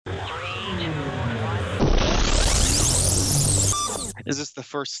Is this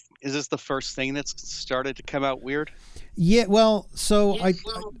the first thing that's started to come out weird? Yeah, well, so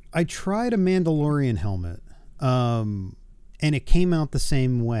I tried a Mandalorian helmet, and it came out the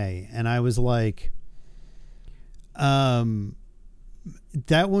same way, and I was like, um,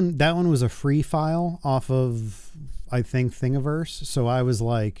 that one was a free file off of, I think, Thingiverse. So I was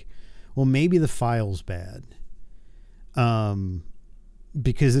like, well, maybe the file's bad, um,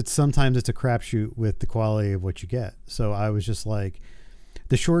 because sometimes it's a crapshoot with the quality of what you get. So I was just like,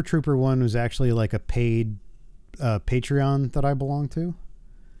 the Shore Trooper one was actually like a paid Patreon that I belong to.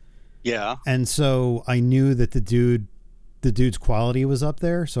 Yeah. And so I knew that the dude's quality was up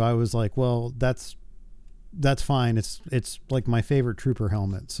there. So I was like, well, that's fine. It's like my favorite trooper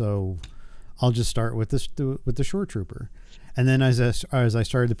helmet. So I'll just start with the Shore Trooper. And then as I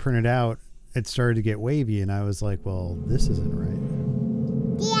started to print it out, it started to get wavy, and I was like, well, this isn't right.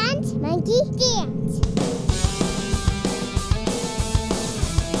 Dance, monkey, dance.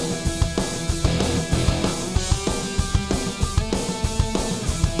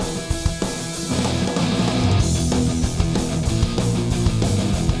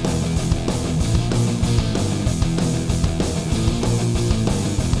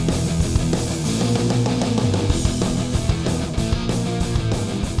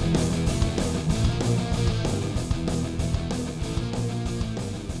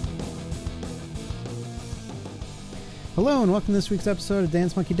 Hello and welcome to this week's episode of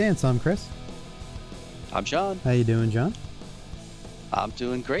Dance Monkey Dance. I'm Chris. I'm John. How you doing, John? I'm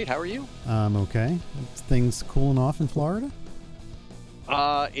doing great. How are you? I'm okay. Things cooling off in Florida?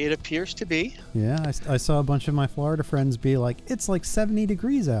 It appears to be. Yeah, I saw a bunch of my Florida friends be like, it's like 70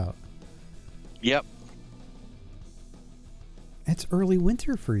 degrees out. Yep. It's early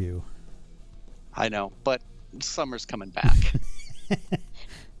winter for you. I know, but summer's coming back.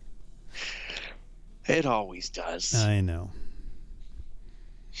 It always does. I know.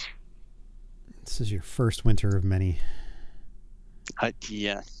 This is your first winter of many.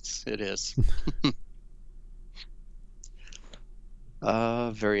 Yes, it is.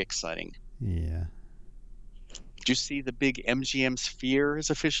 Very exciting. Yeah. Did you see the big MGM Sphere is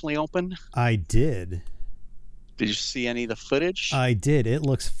officially open? I did. Did you see any of the footage? I did. It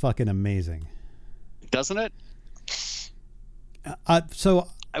looks fucking amazing. Doesn't it? So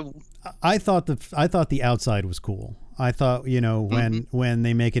I thought the outside was cool. I thought, when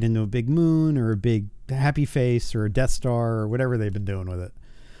they make it into a big moon or a big happy face or a Death Star or whatever they've been doing with it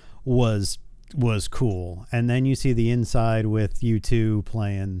was cool. And then you see the inside with U2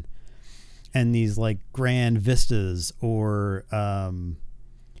 playing and these like grand vistas or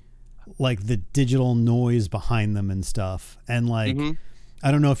like the digital noise behind them and stuff. And like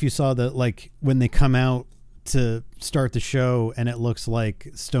I don't know if you saw that, like when they come out to start the show and it looks like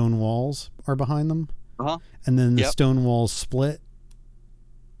stone walls are behind them, and then the stone walls split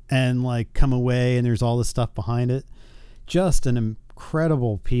and like come away and there's all this stuff behind it. Just an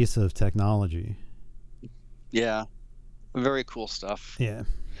incredible piece of technology. Yeah, very cool stuff. Yeah,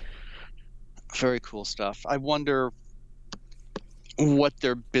 very cool stuff. I wonder what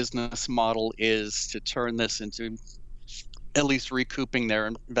their business model is to turn this into at least recouping their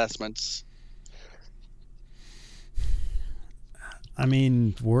investments. I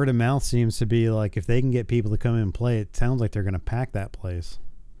mean, word of mouth seems to be like if they can get people to come in and play, it sounds like they're going to pack that place.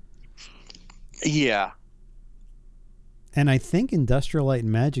 Yeah. And I think Industrial Light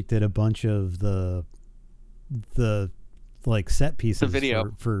and Magic did a bunch of the like set pieces the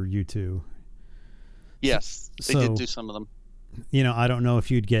video for U2. Yes, they did do some of them. I don't know if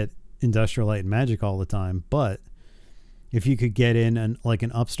you'd get Industrial Light and Magic all the time, but if you could get in an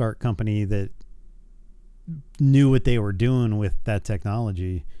upstart company that knew what they were doing with that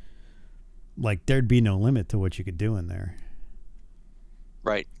technology, like there'd be no limit to what you could do in there.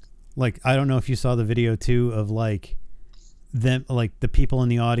 Right. Like, I don't know if you saw the video too of like them, like the people in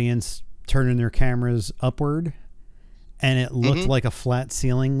the audience turning their cameras upward and it looked like a flat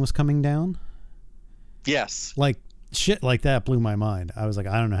ceiling was coming down. Yes. Like shit like that blew my mind. I was like,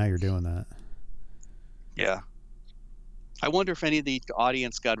 I don't know how you're doing that. Yeah. I wonder if any of the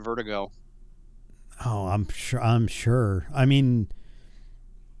audience got vertigo. Oh, I'm sure. I mean,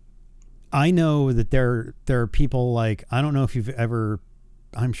 I know that there are people like, I don't know if you've ever,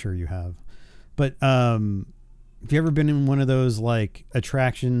 I'm sure you have, but have you ever been in one of those like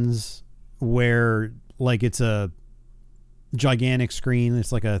attractions where like it's a gigantic screen?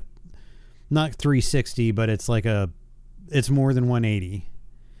 It's like a, not 360, but it's like it's more than 180.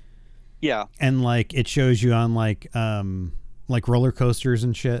 Yeah. And like it shows you on like roller coasters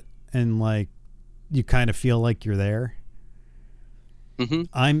and shit, and like you kind of feel like you're there. Hmm.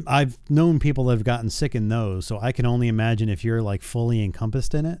 I've known people that have gotten sick in those, so I can only imagine if you're like fully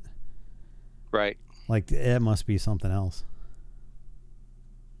encompassed in it. Right. Like it must be something else.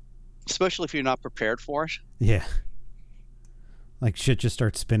 Especially if you're not prepared for it. Yeah. Like shit just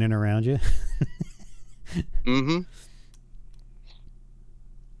starts spinning around you. Hmm.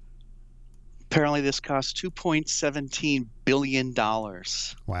 Apparently, this cost $2.17 billion.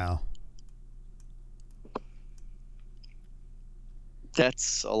 Wow.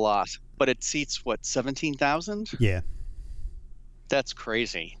 That's a lot. But it seats, what, 17,000? Yeah. That's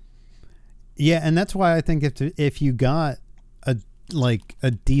crazy. Yeah, and that's why I think if you got a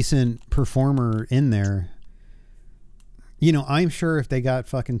a decent performer in there, you know, I'm sure if they got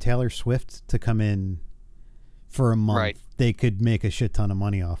fucking Taylor Swift to come in for a month, Right. they could make a shit ton of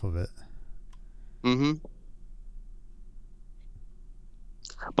money off of it. Hmm.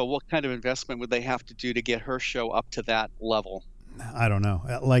 But what kind of investment would they have to do to get her show up to that level? I don't know.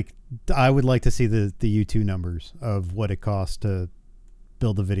 Like, I would like to see the U2 numbers of what it costs to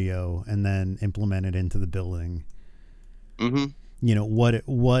build a video and then implement it into the building. Hmm. You know, what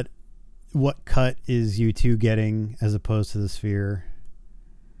cut is U2 getting as opposed to the Sphere?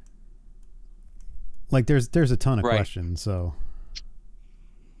 Like, there's a ton of Right. questions. So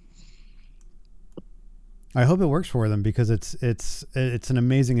I hope it works for them because it's an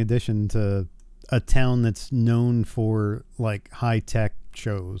amazing addition to a town that's known for like high tech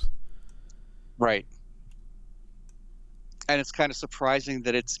shows. Right. And it's kind of surprising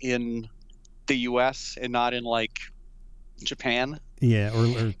that it's in the US and not in like Japan. Yeah,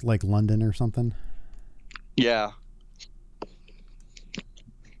 or like London or something. Yeah.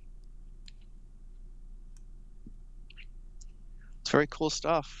 It's very cool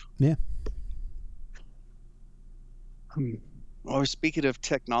stuff. Yeah. Or speaking of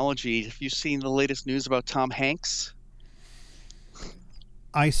technology, have you seen the latest news about Tom Hanks?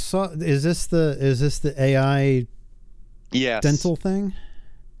 I saw. Is this the AI Yes. dental thing?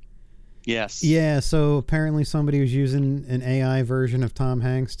 Yes. Yeah. So apparently somebody was using an AI version of Tom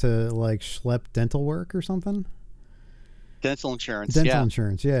Hanks to like schlep dental work or something. Dental insurance. Dental Yeah.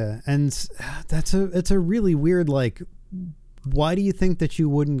 insurance. Yeah, and it's a really weird like. Why do you think that you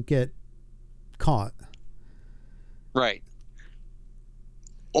wouldn't get caught? Right.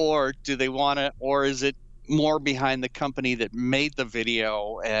 Or do they want to, or is it more behind the company that made the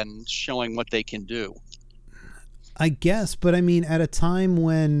video and showing what they can do? I guess, but I mean, at a time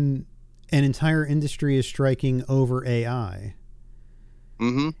when an entire industry is striking over AI,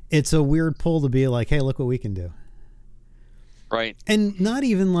 Hmm. it's a weird pull to be like, hey, look what we can do. Right. And not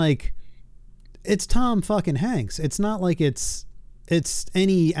even like it's Tom fucking Hanks. It's not like it's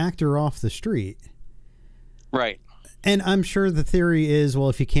any actor off the street. Right. And I'm sure the theory is, well,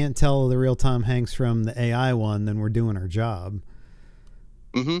 if you can't tell the real Tom Hanks from the AI one, then we're doing our job.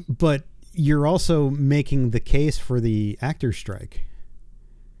 Hmm. But you're also making the case for the actor strike.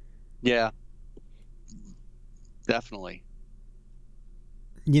 Yeah. Definitely.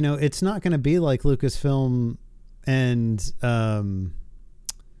 You know, it's not going to be like Lucasfilm and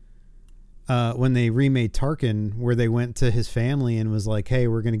when they remade Tarkin, where they went to his family and was like, hey,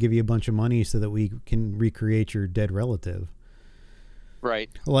 we're going to give you a bunch of money so that we can recreate your dead relative. Right.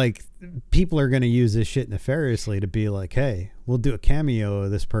 Like, people are going to use this shit nefariously to be like, hey, we'll do a cameo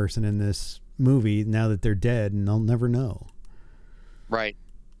of this person in this movie now that they're dead and they'll never know. Right.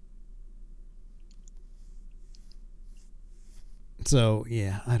 So,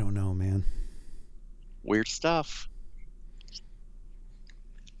 yeah, I don't know, man. Weird stuff.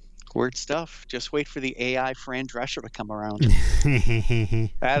 Weird stuff. Just wait for the AI Fran Drescher to come around.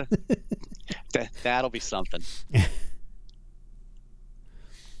 That'll be something.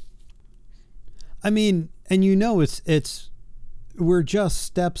 I mean, and you know, it's we're just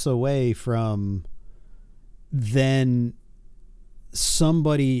steps away from then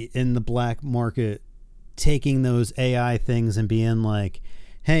somebody in the black market taking those AI things and being like,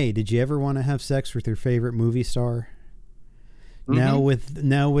 hey, did you ever want to have sex with your favorite movie star? Mm-hmm.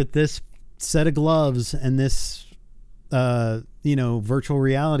 Now with this set of gloves and this virtual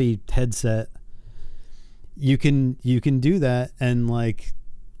reality headset, you can do that, and like,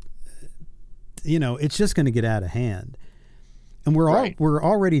 you know, it's just going to get out of hand. And we're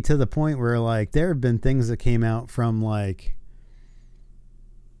already to the point where like there have been things that came out from like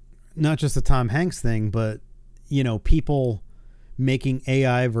not just the Tom Hanks thing, but you know, people making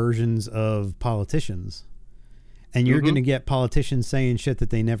AI versions of politicians. And you're going to get politicians saying shit that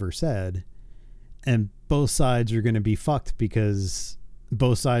they never said. And both sides are going to be fucked because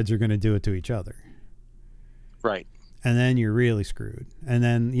both sides are going to do it to each other. Right. And then you're really screwed. And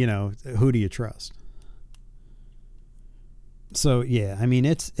then, you know, who do you trust? So yeah, I mean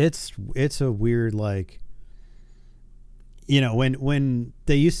it's a weird, like, when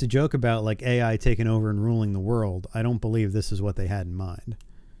they used to joke about like AI taking over and ruling the world, I don't believe this is what they had in mind.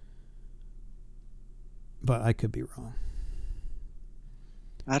 But I could be wrong.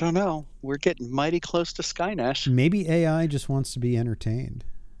 I don't know. We're getting mighty close to Skynet. Maybe AI just wants to be entertained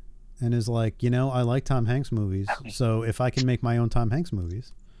and is like, I like Tom Hanks movies, so if I can make my own Tom Hanks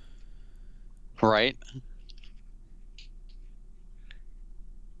movies. Right.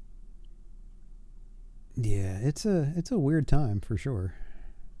 Yeah, it's a weird time for sure.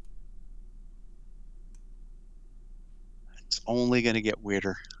 It's only going to get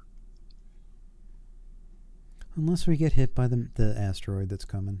weirder. Unless we get hit by the asteroid that's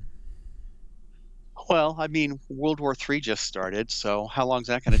coming. Well, I mean, World War III just started, so how long is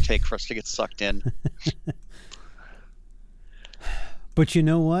that going to take for us to get sucked in? But you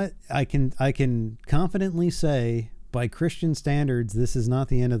know what? I can confidently say, by Christian standards, this is not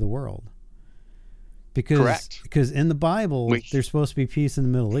the end of the world. Because in the Bible, there's supposed to be peace in the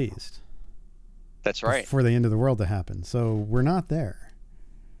Middle East. That's right. For the end of the world to happen. So we're not there.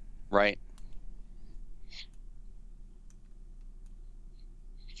 Right.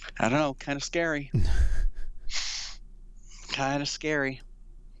 I don't know. Kind of scary. Kind of scary.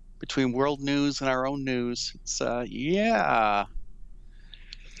 Between world news and our own news. It's, yeah.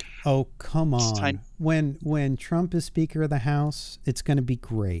 Oh, come on. When Trump is Speaker of the House, it's going to be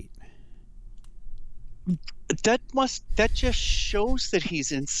great. That just shows that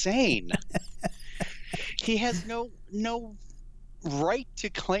he's insane. He has no right to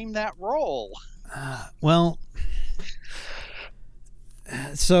claim that role. Well,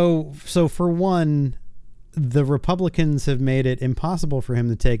 so for one, the Republicans have made it impossible for him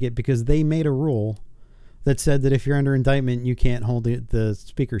to take it because they made a rule that said that if you're under indictment, you can't hold the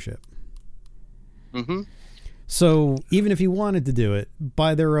speakership. Mm-hmm. So even if he wanted to do it,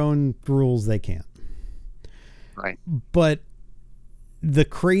 by their own rules, they can't. Right. But the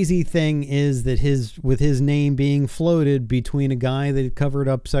crazy thing is that with his name being floated between a guy that covered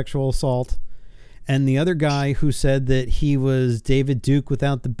up sexual assault and the other guy who said that he was David Duke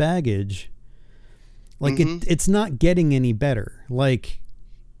without the baggage, like it's not getting any better. Like,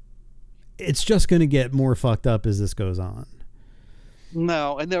 it's just going to get more fucked up as this goes on.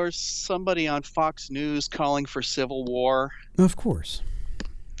 No, and there was somebody on Fox News calling for civil war. Of course.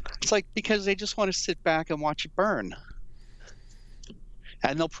 It's like, because they just want to sit back and watch it burn.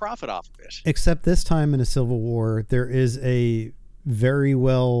 And they'll profit off of it. Except this time in a civil war, there is a very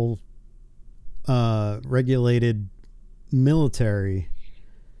well regulated military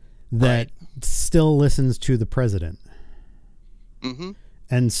that still listens to the president. Mm-hmm.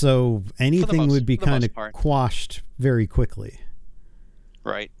 And so anything would be kind of quashed very quickly.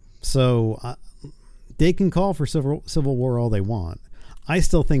 Right. So they can call for civil war all they want. I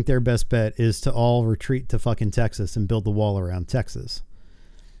still think their best bet is to all retreat to fucking Texas and build the wall around Texas.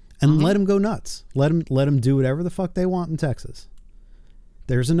 And let them go nuts. Let them do whatever the fuck they want in Texas.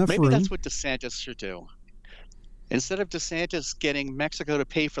 There's enough room. Maybe that's what DeSantis should do. Instead of DeSantis getting Mexico to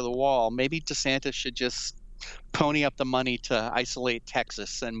pay for the wall, maybe DeSantis should just pony up the money to isolate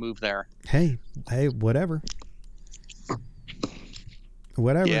Texas and move there. Hey, whatever.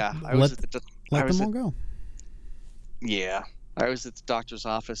 Whatever. Yeah, let them all go. Yeah, I was at the doctor's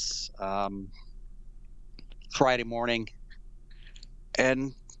office Friday morning,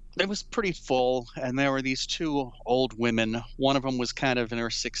 and it was pretty full, and there were these two old women. One of them was kind of in her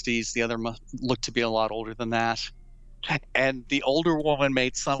 60s. The other looked to be a lot older than that. And the older woman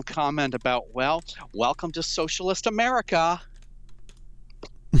made some comment about, well, welcome to socialist America.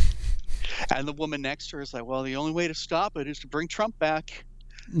 And the woman next to her is like, well, the only way to stop it is to bring Trump back.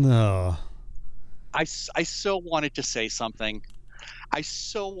 No. I so wanted to say something.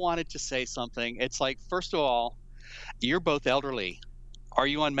 It's like, first of all, you're both elderly. Are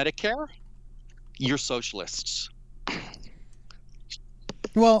you on Medicare? You're socialists.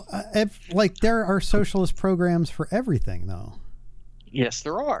 Well, there are socialist programs for everything, though. Yes,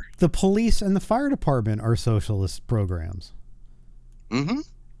 there are. The police and the fire department are socialist programs. Mm-hmm.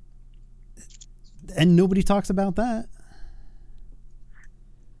 And nobody talks about that.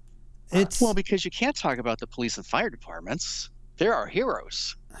 Well, because you can't talk about the police and fire departments. They're our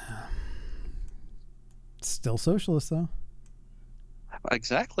heroes. Still socialist, though.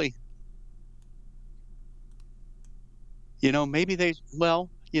 Exactly. Maybe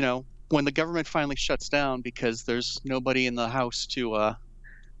when the government finally shuts down because there's nobody in the House to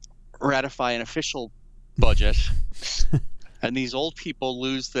ratify an official budget, and these old people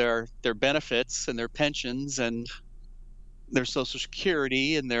lose their benefits and their pensions and their Social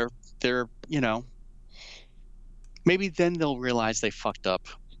Security and their Maybe then they'll realize they fucked up.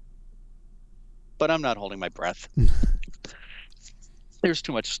 But I'm not holding my breath. There's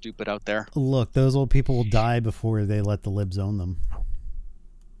too much stupid out there. Look, those old people will die before they let the libs own them.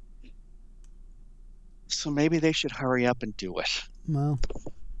 So maybe they should hurry up and do it. Well,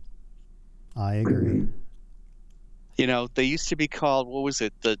 I agree. You know, they used to be called, what was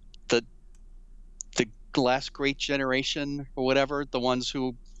it? The last great generation or whatever, the ones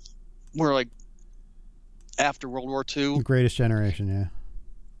who were like after World War II. The greatest generation, yeah.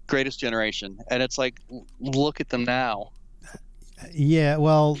 Greatest generation. And it's like, look at them now. Yeah,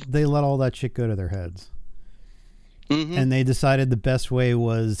 well, they let all that shit go to their heads. Mm-hmm. And they decided the best way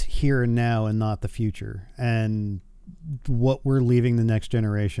was here and now and not the future. And what we're leaving the next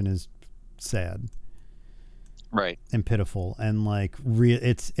generation is sad. Right. And pitiful. And like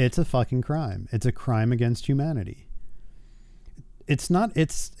it's a fucking crime. It's a crime against humanity. It's not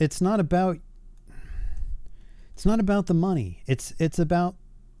about the money. It's about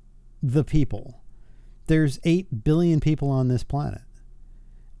the people. There's 8 billion people on this planet.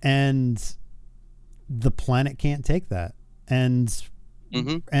 And the planet can't take that. And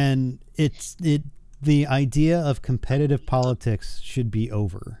the idea of competitive politics should be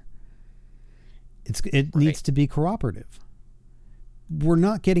over. It needs to be cooperative. We're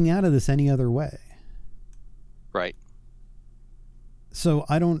not getting out of this any other way. Right. So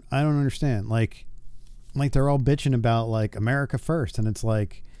I don't understand. Like they're all bitching about like America first, and it's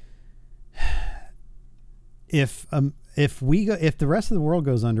like if the rest of the world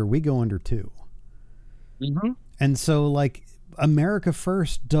goes under, we go under too. Mm-hmm. And so like America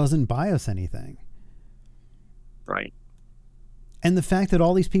first doesn't buy us anything. Right. And the fact that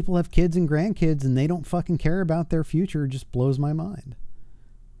all these people have kids and grandkids and they don't fucking care about their future just blows my mind.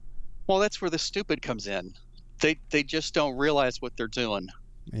 Well, that's where the stupid comes in. They just don't realize what they're doing.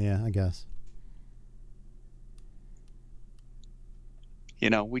 Yeah, I guess. You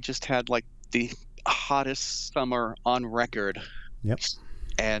know, we just had like the hottest summer on record. Yep.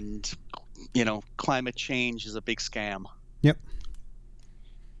 And, you know, climate change is a big scam. Yep.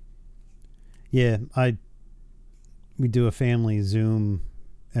 Yeah, we do a family Zoom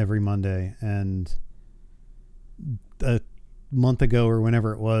every Monday, and a month ago or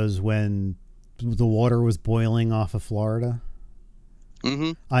whenever it was when the water was boiling off of Florida,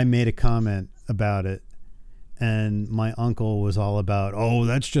 I made a comment about it, and my uncle was all about, oh,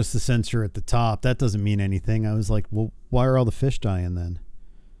 that's just the sensor at the top. That doesn't mean anything. I was like, well, why are all the fish dying then?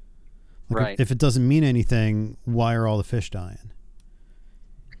 Like, right. If it doesn't mean anything, why are all the fish dying?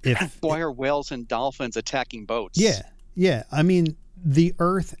 Why are whales and dolphins attacking boats? Yeah. I mean, the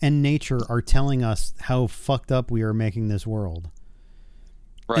earth and nature are telling us how fucked up we are making this world.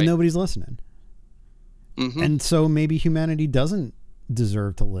 Right. And nobody's listening. Mm-hmm. And so maybe humanity doesn't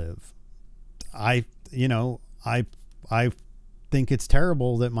deserve to live. I think it's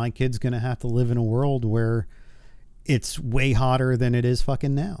terrible that my kid's going to have to live in a world where it's way hotter than it is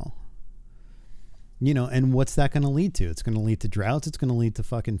fucking now. You know, and what's that going to lead to? It's going to lead to droughts. It's going to lead to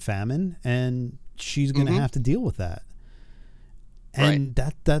fucking famine, and she's going to have to deal with that. And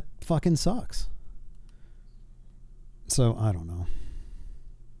that fucking sucks. So I don't know.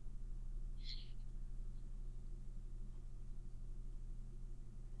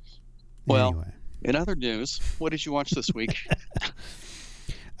 Well, anyway. In other news, what did you watch this week?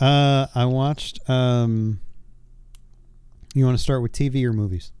 I watched. You want to start with TV or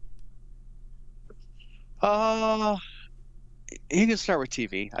movies? You can start with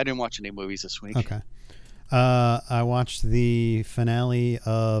TV. I didn't watch any movies this week. Okay. I watched the finale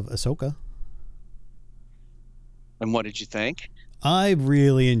of Ahsoka. And what did you think? I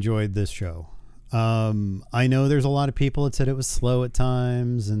really enjoyed this show. I know there's a lot of people that said it was slow at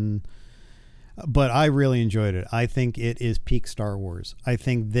times, but I really enjoyed it. I think it is peak Star Wars. I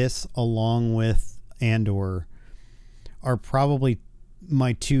think this, along with Andor, are probably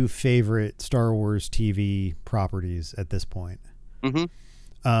my 2 favorite Star Wars TV properties at this point.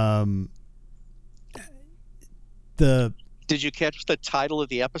 Mm-hmm. Did you catch the title of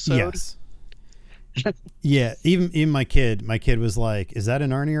the episode? Yes. Yeah, even my kid was like, "Is that an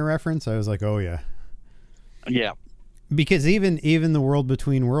Narnia reference?" I was like, "Oh yeah." Yeah. Because even The World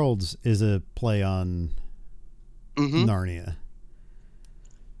Between Worlds is a play on Narnia.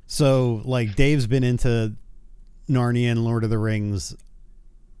 So like Dave's been into Narnia and Lord of the Rings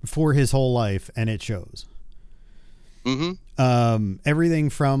for his whole life, and it shows. Everything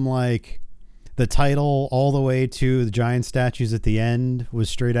from like the title all the way to the giant statues at the end was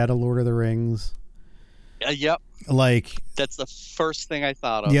straight out of Lord of the Rings. Yep. Like that's the first thing I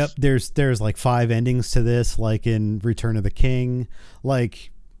thought of. Yep. There's like 5 endings to this, like in Return of the King.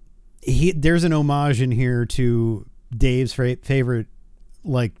 Like there's an homage in here to Dave's favorite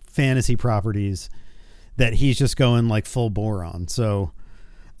like fantasy properties that he's just going like full bore on. So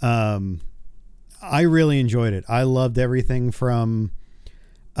I really enjoyed it. I loved everything from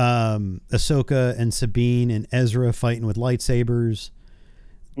Ahsoka and Sabine and Ezra fighting with lightsabers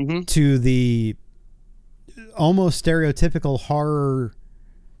to the almost stereotypical horror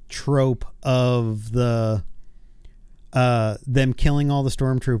trope of the them killing all the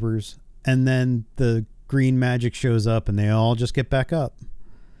stormtroopers, and then the green magic shows up and they all just get back up.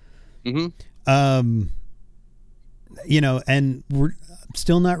 You know, and we're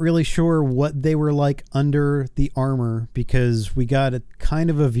still not really sure what they were like under the armor, because we got a kind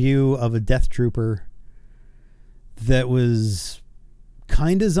of a view of a death trooper that was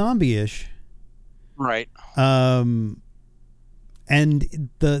kind of zombie-ish. Right. And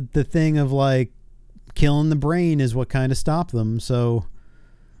the thing of like killing the brain is what kind of stopped them. So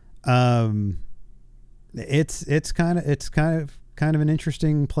it's kind of an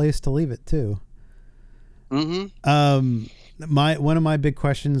interesting place to leave it too. One of my big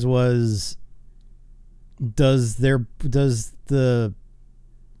questions was, does the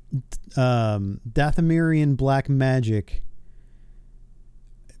Dathomirian black magic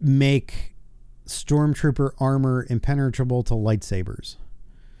make stormtrooper armor impenetrable to lightsabers?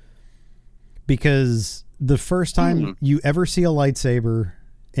 Because the first time you ever see a lightsaber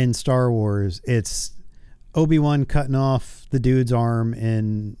in Star Wars, it's Obi-Wan cutting off the dude's arm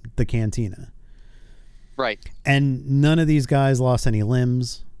in the cantina. Right. And none of these guys lost any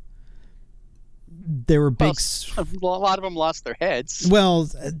limbs. They were big. Well, a lot of them lost their heads. Well,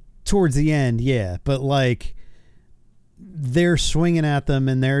 towards the end, yeah. But like, they're swinging at them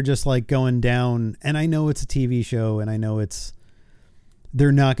and they're just like going down. And I know it's a TV show, and I know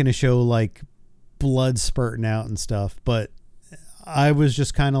they're not going to show like blood spurting out and stuff. But I was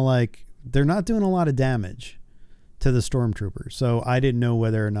just kind of like, they're not doing a lot of damage to the stormtroopers. So I didn't know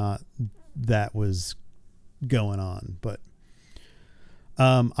whether or not that was going on. But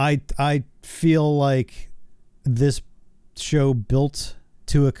I feel like this show built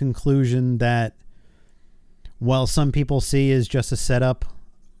to a conclusion that, while some people see as just a setup,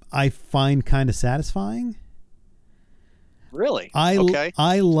 I find kind of satisfying. Really? Okay.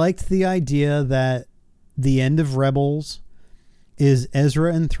 I liked the idea that the end of Rebels is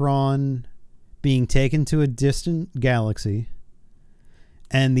Ezra and Thrawn being taken to a distant galaxy,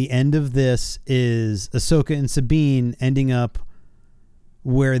 and the end of this is Ahsoka and Sabine ending up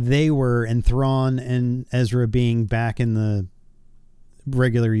where they were, and Thrawn and Ezra being back in the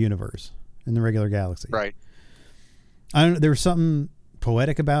regular universe, in the regular galaxy. Right. There was something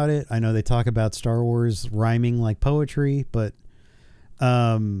poetic about it. I know they talk about Star Wars rhyming like poetry, but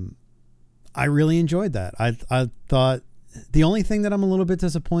I really enjoyed that. I thought the only thing that I'm a little bit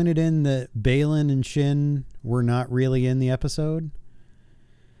disappointed in, that Baylan and Shin were not really in the episode.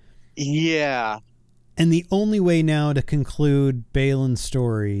 Yeah. And the only way now to conclude Baylan's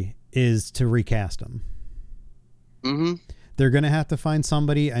story is to recast him. They're going to have to find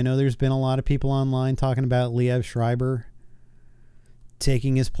somebody. I know there's been a lot of people online talking about Liev Schreiber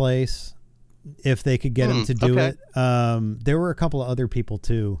taking his place, if they could get him to do it. There were a couple of other people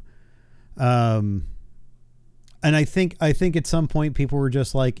too. And I think at some point people were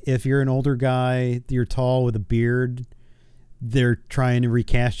just like, if you're an older guy, you're tall with a beard, they're trying to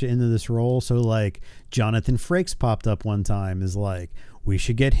recast you into this role. So like Jonathan Frakes popped up one time, is like, we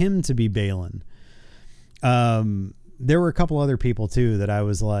should get him to be Baylan. There were a couple other people too that I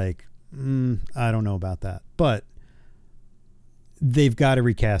was like, I don't know about that, but they've got to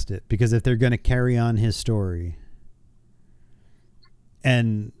recast it, because if they're going to carry on his story,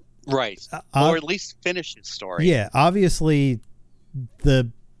 and right, or at least finish his story. Yeah, obviously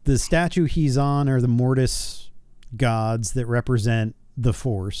the statue he's on are the Mortis gods that represent the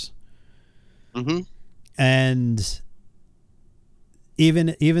Force. And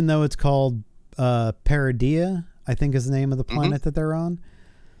even though it's called Paradea, I think is the name of the planet that they're on,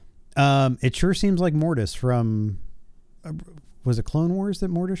 it sure seems like Mortis from was it Clone Wars that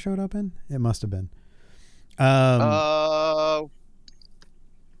Mortis showed up in? It must have been.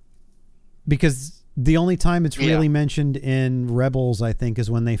 Because the only time it's really mentioned in Rebels, I think, is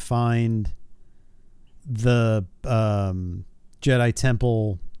when they find the Jedi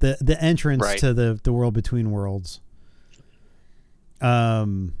Temple, the entrance to the world between worlds,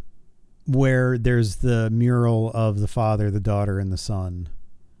 where there's the mural of the father, the daughter, and the son.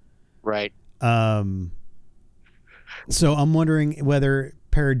 Right. So I'm wondering whether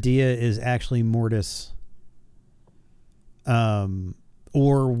Paradea is actually Mortis,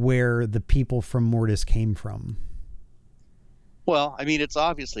 or where the people from Mortis came from. Well, I mean, it's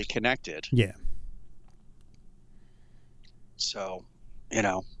obviously connected. Yeah. So, you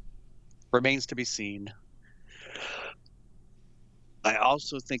know, remains to be seen. I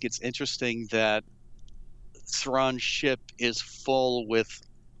also think it's interesting that Thrawn's ship is full with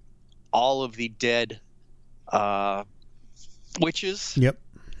all of the dead uh, witches. Yep.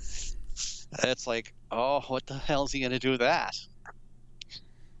 It's like, oh, what the hell is he going to do with that?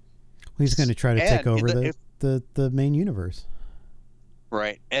 He's going to try to take And over the main universe.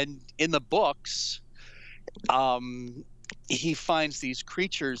 right, and in the books, he finds these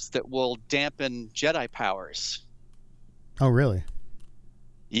creatures that will dampen Jedi powers. Oh, really?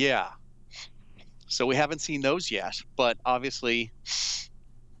 Yeah. So we haven't seen those yet, but obviously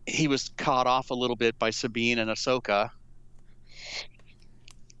he was caught off a little bit by Sabine and Ahsoka.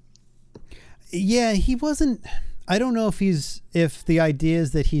 Yeah, he wasn't. I don't know if the idea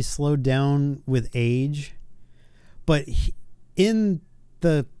is that he's slowed down with age, but in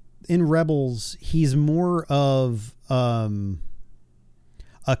Rebels, he's more of a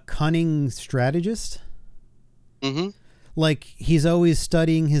cunning strategist. Mm-hmm. Like, he's always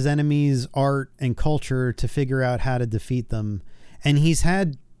studying his enemies' art and culture to figure out how to defeat them, and he's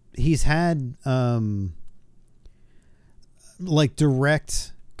had like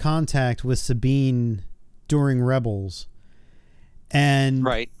direct contact with Sabine during Rebels, and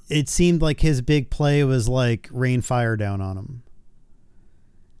Right. it seemed like his big play was like rain fire down on him.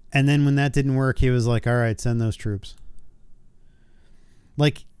 And then when that didn't work, he was like, all right, send those troops.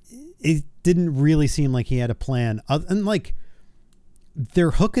 Like, it didn't really seem like he had a plan. And like,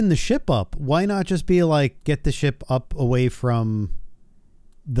 they're hooking the ship up. Why not just be like, get the ship up away from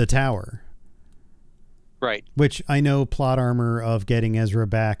the tower? Right. Which I know plot armor of getting Ezra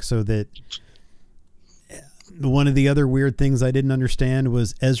back, so that one of the other weird things I didn't understand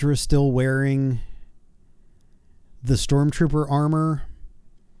was Ezra still wearing the stormtrooper armor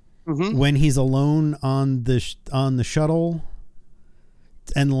when he's alone on the shuttle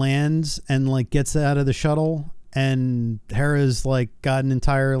and lands and like gets out of the shuttle, and Hera's like got an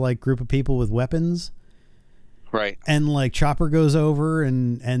entire like group of people with weapons. Right. And like Chopper goes over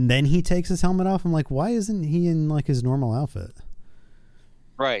and then he takes his helmet off. I'm like, why isn't he in like his normal outfit?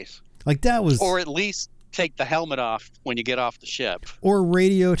 Right. Like, that was... Or at least take the helmet off when you get off the ship. Or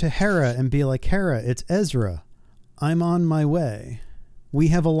radio to Hera and be like, Hera, it's Ezra. I'm on my way. We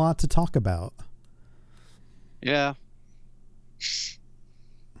have a lot to talk about. Yeah.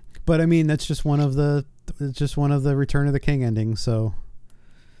 But I mean, that's just one of the Return of the King endings, so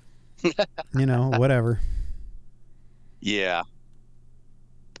you know, whatever. Yeah.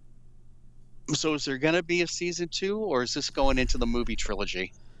 So is there going to be a season 2, or is this going into the movie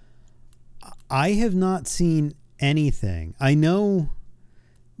trilogy? I have not seen anything. I know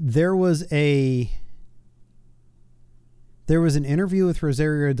there was an interview with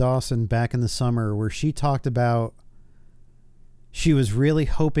Rosario Dawson back in the summer where she talked about she was really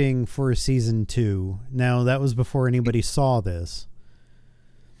hoping for a season 2. Now, that was before anybody saw this.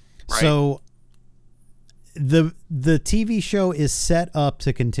 Right. So the TV show is set up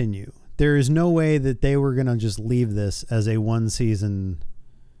to continue. There is no way that they were going to just leave this as a one season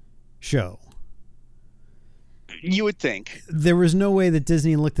show. You would think. There was no way that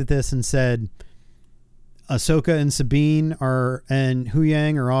Disney looked at this and said, Ahsoka and Sabine and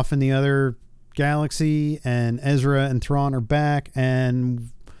Huyang are off in the other galaxy, and Ezra and Thrawn are back, and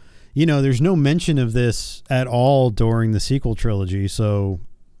you know, there's no mention of this at all during the sequel trilogy, so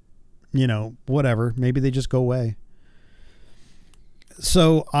you know, whatever, maybe they just go away.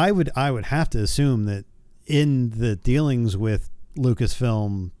 So I would have to assume that in the dealings with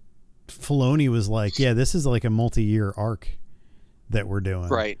Lucasfilm, Filoni was like, yeah, this is like a multi-year arc that we're doing.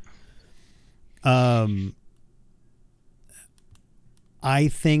 Right. I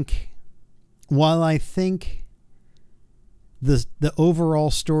think the overall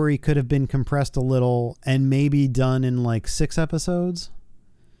story could have been compressed a little and maybe done in like 6 episodes,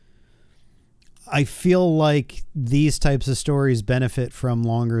 I feel like these types of stories benefit from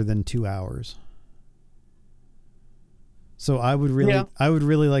longer than 2 hours. So I would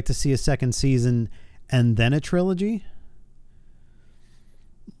really like to see a second season and then a trilogy.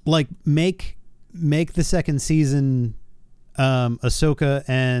 Like, make the second season Ahsoka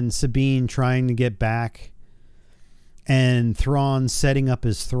and Sabine trying to get back and Thrawn setting up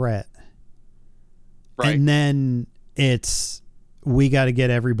his threat. Right. And then we got to get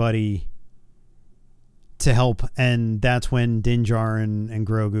everybody to help, and that's when Din Djarin and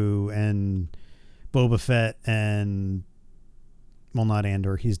Grogu and Boba Fett and, well, not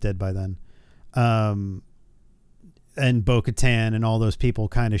Andor, he's dead by then, and Bo-Katan and all those people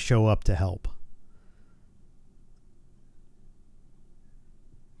kind of show up to help.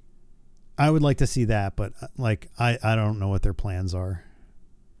 I would like to see that, but like I don't know what their plans are.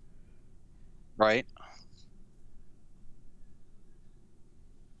 Right?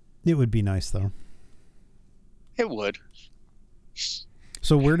 It would be nice though. It would.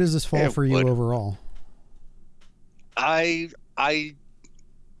 So where does this fall It for you would. overall? I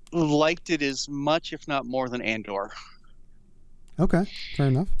liked it as much, if not more, than Andor. Okay, fair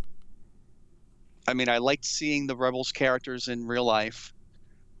enough. I mean, I liked seeing the Rebels characters in real life.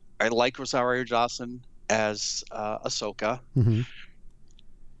 I like Rosario Dawson as Ahsoka. Mm-hmm.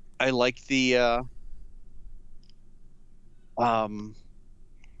 I like the um,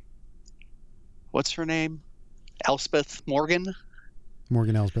 what's her name? Elspeth Morgan.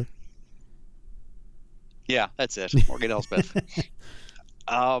 Morgan Elsbeth. Yeah, that's it. Morgan Elspeth.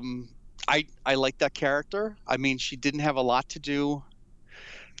 I like that character. I mean, she didn't have a lot to do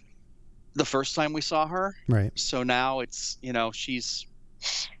the first time we saw her. Right. So now it's, she's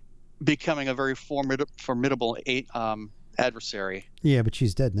becoming a very formidable adversary. Yeah, but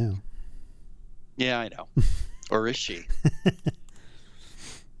she's dead now. Yeah, I know. Or is she?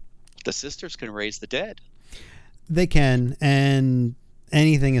 The sisters can raise the dead. They can, and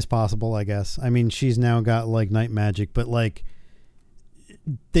anything is possible, I guess. I mean, she's now got like night magic, but like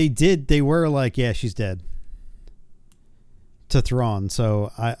they were like, yeah, she's dead to Thrawn.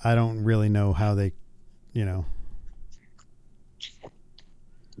 So I don't really know how they,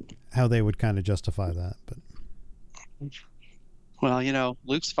 how they would kind of justify that, but Well,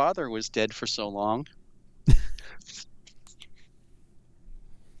 Luke's father was dead for so long.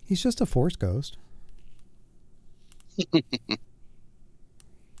 he's just a Force ghost.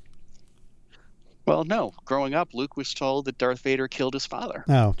 Well, no. Growing up, Luke was told that Darth Vader killed his father.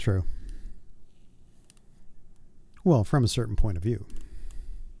 Oh, true. Well, from a certain point of view.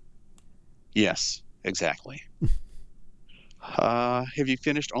 Yes, exactly. Have you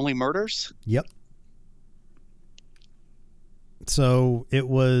finished Only Murders? Yep. So it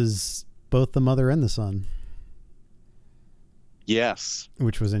was both the mother and the son, Yes.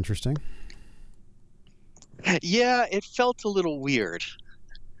 which was interesting. Yeah, it felt a little weird.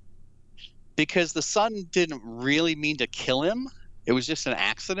 Because the son didn't really mean to kill him. It was just an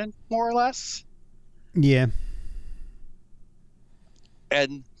accident, more or less. Yeah.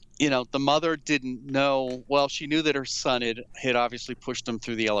 And, the mother didn't know. Well, she knew that her son had obviously pushed him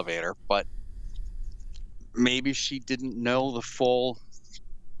through the elevator, but maybe she didn't know the full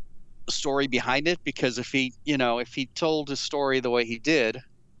story behind it, because if he told his story the way he did,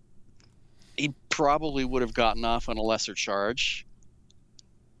 he probably would have gotten off on a lesser charge.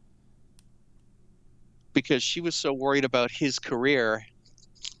 Because she was so worried about his career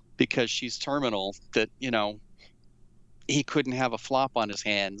because she's terminal that, he couldn't have a flop on his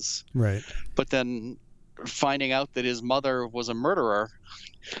hands. Right. But then finding out that his mother was a murderer,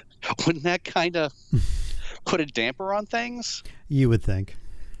 wouldn't that kind of put a damper on things? You would think.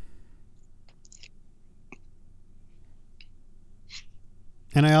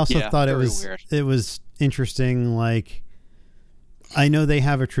 And I also thought it was weird. It was interesting. Like, I know they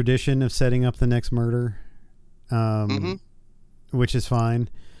have a tradition of setting up the next murder, which is fine.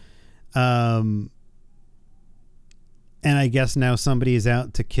 And I guess now somebody is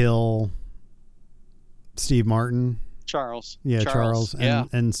out to kill Steve Martin. Charles. Yeah, Charles. And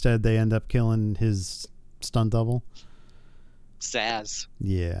instead they end up killing his stunt double. Saz.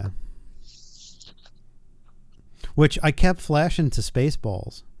 Yeah. Which I kept flashing to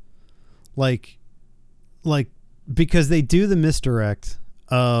Spaceballs. Like because they do the misdirect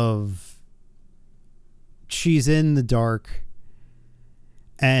of she's in the dark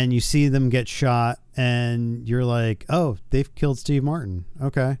and you see them get shot and you're like, oh, they've killed Steve Martin.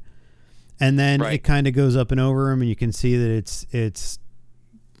 Okay. And then it kind of goes up and over him and you can see that it's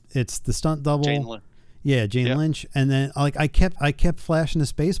the stunt double. Jane Lynch. And then like I kept flashing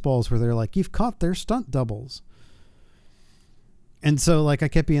to Spaceballs where they're like, you've caught their stunt doubles. And so like I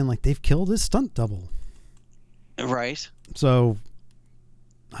kept being like, they've killed his stunt double. Right. So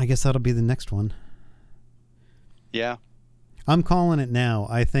I guess that'll be the next one. Yeah. I'm calling it now.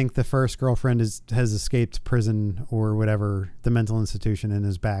 I think the first girlfriend has escaped prison or whatever, the mental institution, and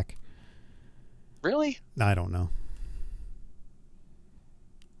is back. Really? I don't know.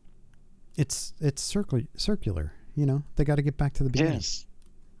 It's circular. They got to get back to the beginning. Yes.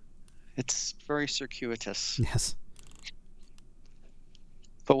 It's very circuitous. Yes.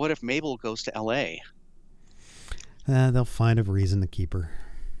 But what if Mabel goes to L.A.? They'll find a reason to keep her.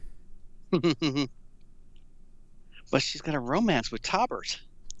 But she's got a romance with Taubert.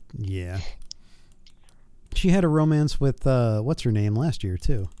 Yeah. She had a romance with what's her name last year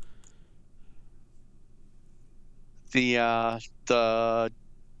too. The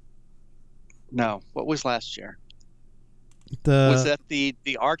No, what was last year? Was The that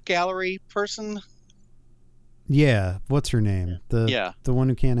the art gallery person? Yeah, what's her name? Yeah, The one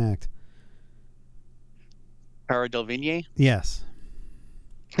who can't act. Cara Delvigny. Yes.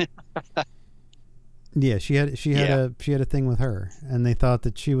 Yeah, Yeah, she had a thing with her, and they thought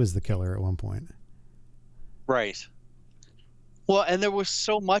that she was the killer at one point. right. Well, and there was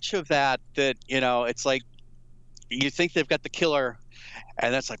so much of that it's like you think they've got the killer,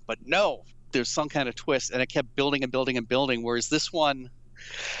 and that's like, but no, there's some kind of twist, and it kept building and building and building. Whereas this one,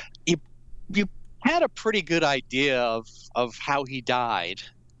 you you had a pretty good idea of how he died.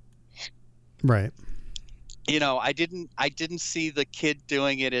 Right. I didn't see the kid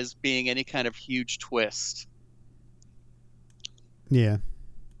doing it as being any kind of huge twist. Yeah.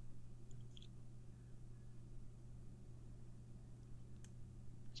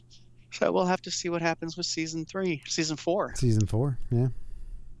 So we'll have to see what happens with season 4. Season 4. Yeah.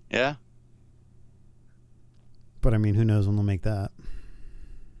 Yeah, But I mean, who knows when they'll make that?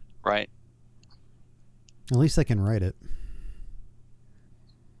 right. At least they can write it.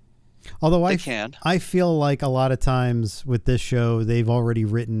 Although They can. I feel like a lot of times with this show, they've already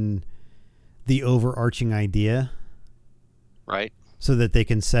written the overarching idea Right. so that they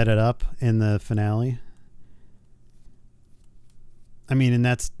can set it up in the finale. I mean, and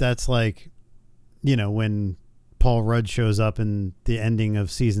that's like, when Paul Rudd shows up in the ending of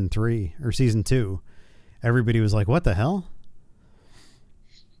season 3 or season 2, everybody was like, "What the hell?"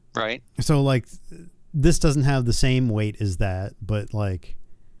 Right. So like, this doesn't have the same weight as that, but like,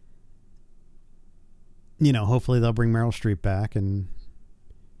 hopefully they'll bring Meryl Streep back and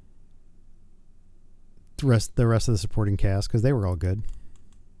the rest of the supporting cast, because they were all good.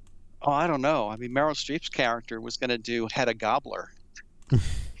 Oh, I don't know. I mean, Meryl Streep's character was going to do Hedda Gobbler,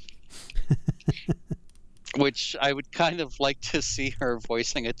 which I would kind of like to see her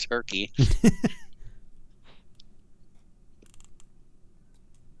voicing a turkey.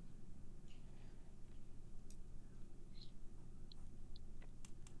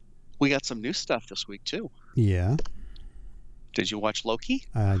 We got some new stuff this week too. Yeah, Did you watch Loki?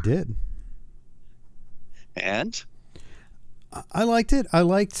 I did. And I liked it. I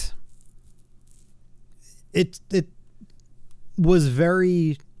liked it. It was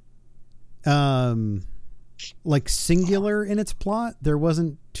very like singular in its plot. There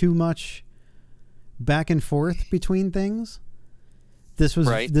wasn't too much back and forth between things. This was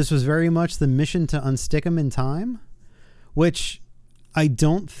Right. this was very much the mission to unstick him in time, which I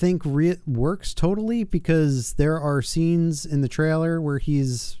don't think works totally, because there are scenes in the trailer where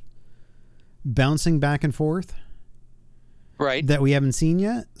he's bouncing back and forth right. that we haven't seen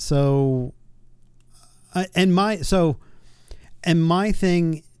yet. So, and my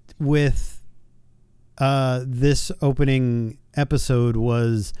thing with this opening episode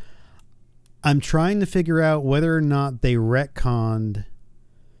was, I'm trying to figure out whether or not they retconned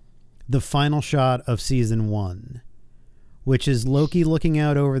the final shot of season 1, which is Loki looking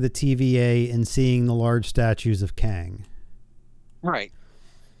out over the TVA and seeing the large statues of Kang. Right.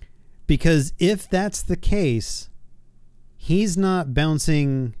 Because if that's the case, he's not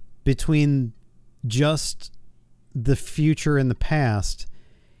bouncing between just the future and the past.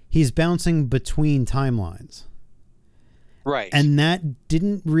 He's bouncing between timelines. Right. And that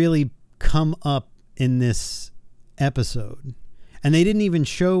didn't really come up in this episode. And they didn't even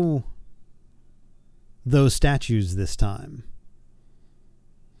show those statues this time.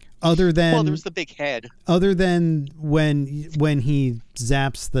 Other than, well, there's the big head. other than when he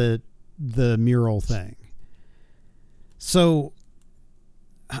zaps the mural thing. So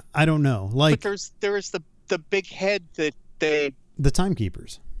I don't know. Like, But there is the big head that they the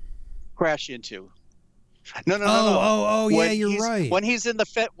timekeepers. crash into. No, no, no, no. Oh, yeah, When you're right. When he's in the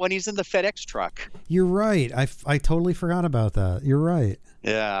FedEx truck. You're right. I totally forgot about that. You're right.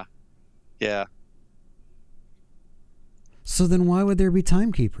 Yeah. Yeah. So then why would there be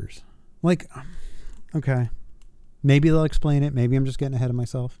timekeepers? Like, okay. Maybe they'll explain it. Maybe I'm just getting ahead of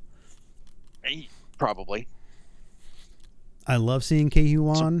myself. Probably. I love seeing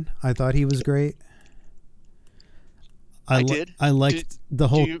Kei-Wan. I thought he was great. I did. I liked the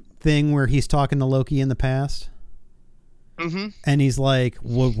whole thing where he's talking to Loki in the past. Mm-hmm. And he's like,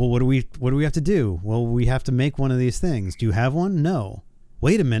 well, what do we have to do? Well, we have to make one of these things. Do you have one? No.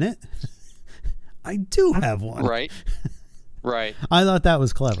 Wait a minute. I do have one. Right. Right. I thought that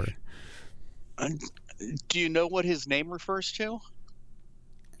was clever. Do you know what his name refers to?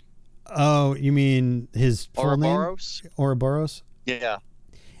 Oh, you mean his full name? Ouroboros? Ouroboros? Yeah.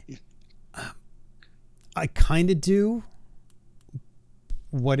 I kind of do.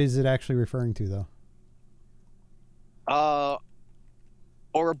 What is it actually referring to, though?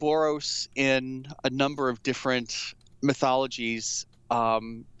 Ouroboros in a number of different mythologies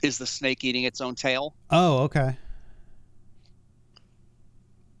is the snake eating its own tail. Oh, okay.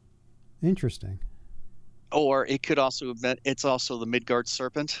 Interesting. Or it could also have been, it's also the Midgard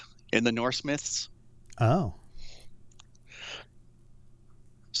serpent in the Norse myths. Oh.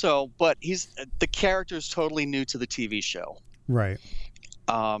 So, but the character's totally new to the TV show. Right.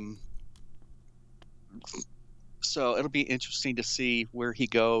 Um, so it'll be interesting to see where he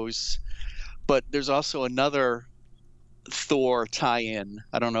goes. But there's also another Thor tie-in.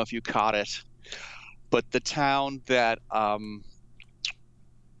 I don't know if you caught it, but the town that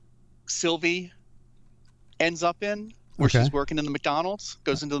Sylvie ends up in, where Okay. she's working in the McDonald's,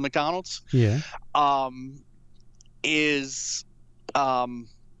 goes into the McDonald's, Yeah. is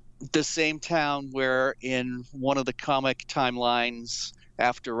the same town where in one of the comic timelines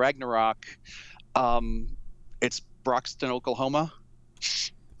after Ragnarok, it's Broxton, Oklahoma.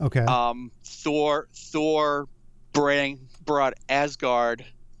 Okay. Thor brought Asgard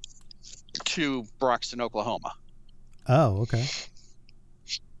to Broxton, Oklahoma. Oh, okay.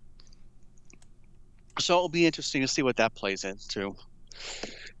 So it'll be interesting to see what that plays into.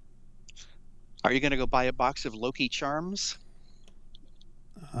 Are you going to go buy a box of Loki charms?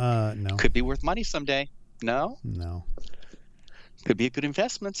 No. Could be worth money someday. No? No. Could be a good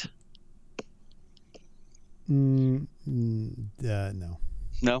investment. No.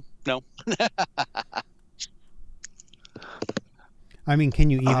 No? No? I mean, can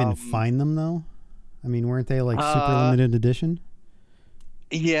you even find them though? I mean, weren't they like super limited edition?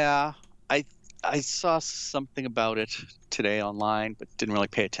 Yeah. I saw something about it today online, but didn't really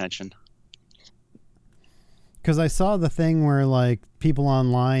pay attention. Because I saw the thing where like people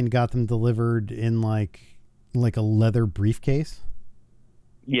online got them delivered in like a leather briefcase.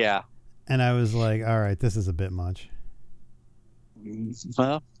 Yeah. And I was like, all right, this is a bit much.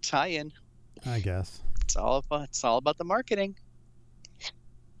 Well, tie-in. I guess. It's all about the marketing.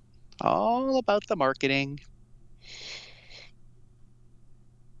 All about the marketing.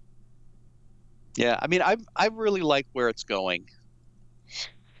 Yeah, I mean, I really like where it's going.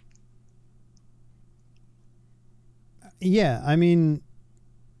 Yeah, I mean,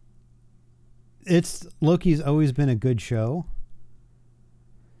 Loki's always been a good show.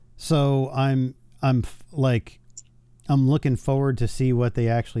 So I'm looking forward to see what they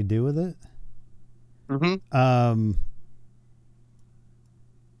actually do with it. Mm-hmm.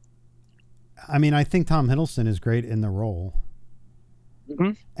 I mean, I think Tom Hiddleston is great in the role.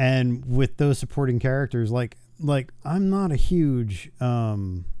 Mm-hmm. And with those supporting characters, like I'm not a huge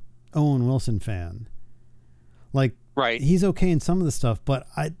Owen Wilson fan. Like, Right. he's okay in some of the stuff, but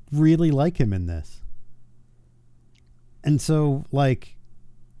I really like him in this. And so, like,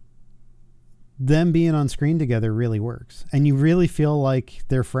 them being on screen together really works, and you really feel like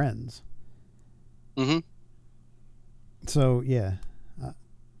they're friends. Mm-hmm. So yeah,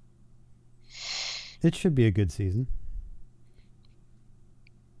 it should be a good season.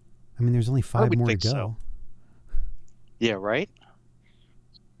 I mean, there's only 5 more to go. So. Yeah, right?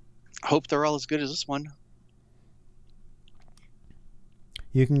 Hope they're all as good as this one.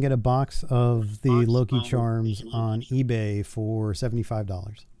 You can get a box of the Loki charms on eBay for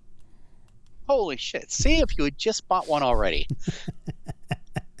 $75. Holy shit. See if you had just bought one already.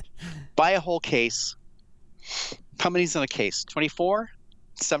 Buy a whole case. How many's in a case? 24?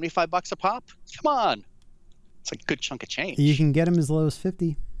 $75 a pop? Come on. It's a good chunk of change. You can get them as low as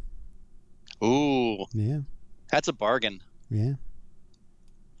 50. Ooh. Yeah. That's a bargain. Yeah.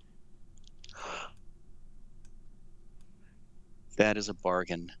 That is a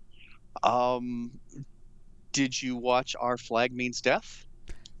bargain. Did you watch Our Flag Means Death?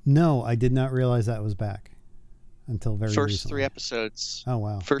 No, I did not realize that was back until very recently. First 3 episodes. Oh,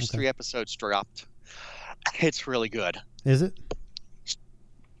 wow. First Okay. 3 episodes dropped. It's really good. Is it?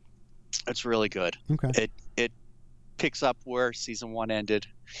 It's really good. Okay. It picks up where season 1 ended.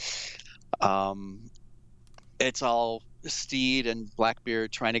 It's all Steed and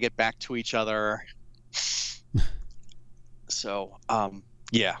Blackbeard trying to get back to each other. So,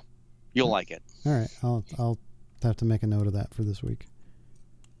 yeah, you'll like it. All right. I'll have to make a note of that for this week.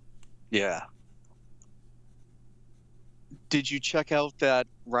 Yeah. Did you check out that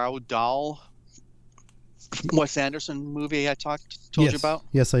Roald Dahl Wes Anderson movie I told you about?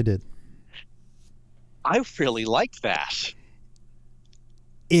 Yes, I did. I really liked that.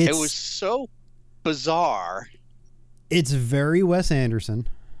 It was so bizarre. It's very Wes Anderson.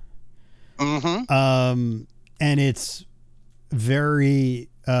 Mm-hmm. And it's very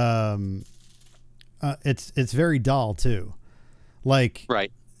it's very Dahl too. Like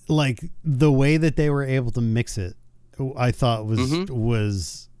Right. like the way that they were able to mix it I thought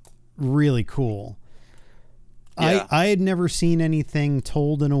was really cool. Yeah. I had never seen anything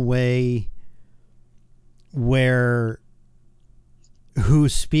told in a way where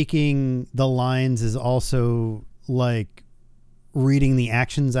who's speaking the lines is also like reading the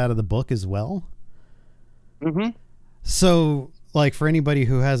actions out of the book as well. So like for anybody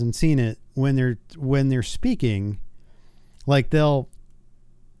who hasn't seen it, when they're speaking, like they'll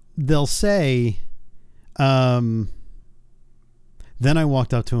say, then I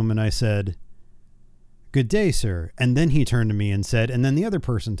walked up to him and I said, "Good day, sir." And then he turned to me and said, and then the other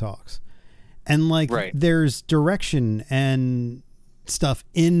person talks. And like there's direction and stuff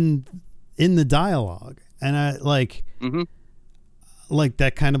in the dialogue. And I like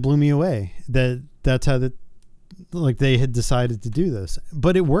that kind of blew me away. That's how like they had decided to do this.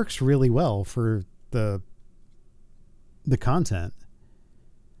 But it works really well for the content.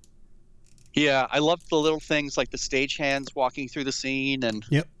 Yeah, I love the little things like the stagehands walking through the scene and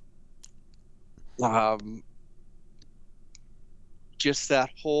just that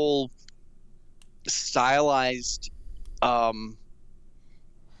whole stylized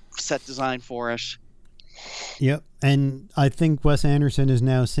set design for it. Yep. And I think Wes Anderson is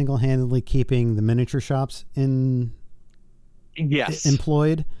now single-handedly keeping the miniature shops employed.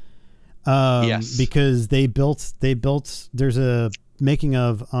 Because they built there's a making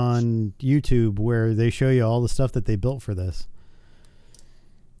of on YouTube where they show you all the stuff that they built for this.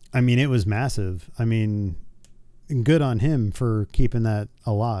 I mean, it was massive. I mean, good on him for keeping that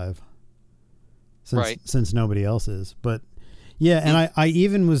alive since nobody else is. But yeah, and I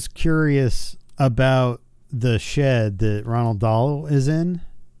even was curious about the shed that Ronald Dahl is in.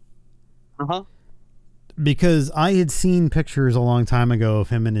 Because I had seen pictures a long time ago of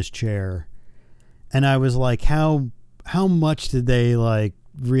him in his chair, and I was like, how much did they like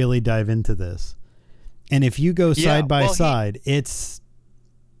really dive into this? And if you go side by side, it's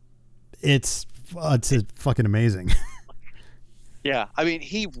fucking amazing. Yeah, I mean,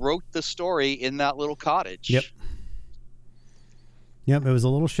 he wrote the story in that little cottage. Yep, it was a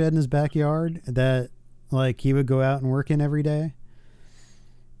little shed in his backyard that like he would go out and work in every day.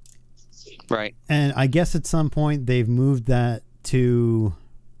 Right. And I guess at some point they've moved that to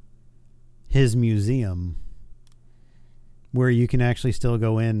his museum where you can actually still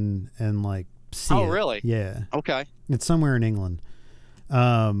go in and like see it. Oh, really? Yeah. Okay. It's somewhere in England.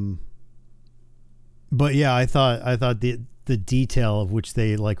 But yeah, I thought the detail of which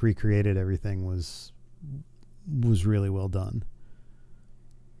they like recreated everything was really well done.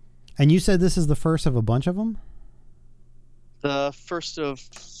 And you said this is the first of a bunch of them? The first of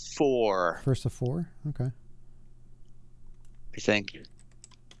 4. First of 4? Okay. I think.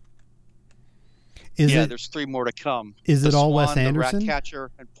 There's 3 more to come. Is it all Swan, Wes Anderson? The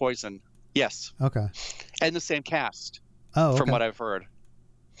Ratcatcher, and Poison. Yes. Okay. And the same cast. Oh, okay. From what I've heard.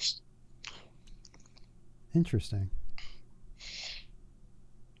 Interesting.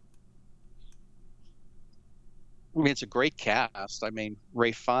 I mean, it's a great cast. I mean,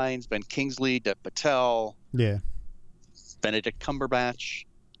 Ray Fiennes, Ben Kingsley, Dev Patel. Yeah. Benedict Cumberbatch.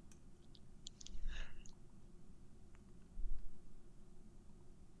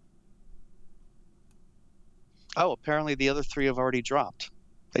 Oh, apparently the other 3 have already dropped.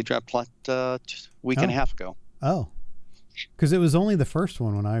 They dropped like a week and a half ago. Oh. Because it was only the first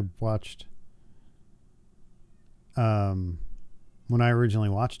one when I watched. When I originally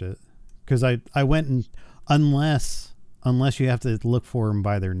watched it. Because I went and unless you have to look for them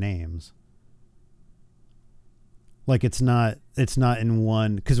by their names. Like it's not in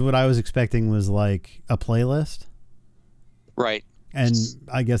one, because what I was expecting was like a playlist. Right. And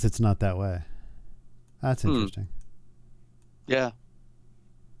I guess it's not that way. That's interesting. Yeah.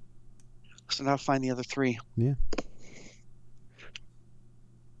 So now find the other 3. Yeah.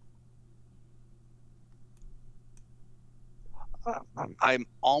 I'm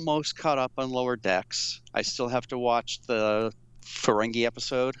almost caught up on Lower Decks. I still have to watch the Ferengi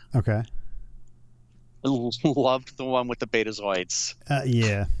episode. Okay. Loved the one with the Betazoids.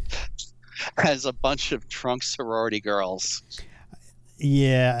 Yeah. As a bunch of drunk sorority girls.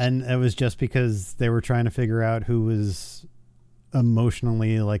 Yeah, and it was just because they were trying to figure out who was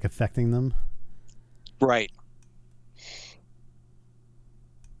emotionally like affecting them. Right.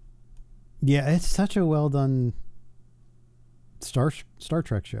 Yeah, it's such a well done Star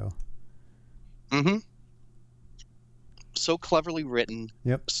Trek show. Mm-hmm. So cleverly written.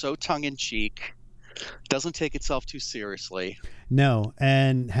 Yep. So tongue in cheek. Doesn't take itself too seriously. No,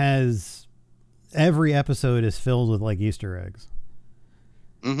 and has every episode is filled with like Easter eggs.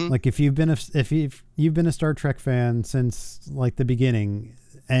 Mm-hmm. Like if you've been a Star Trek fan since like the beginning,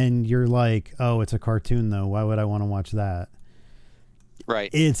 and you're like, oh, it's a cartoon though. Why would I want to watch that? Right.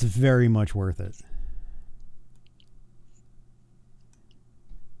 It's very much worth it.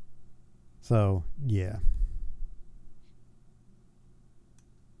 So, yeah.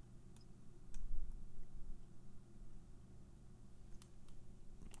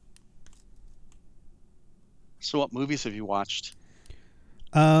 So what movies have you watched?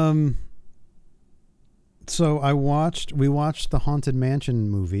 So we watched the Haunted Mansion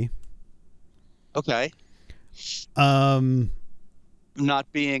movie. Okay. Um,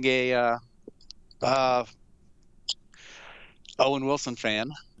 Not being a uh, Owen Wilson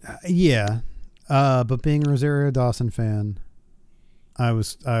fan. yeah. But being a Rosario Dawson fan, I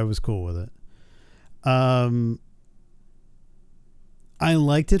was cool with it. I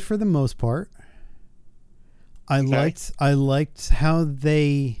liked it for the most part. I liked how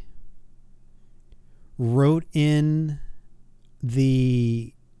they wrote in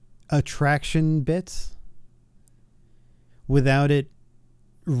the attraction bits without it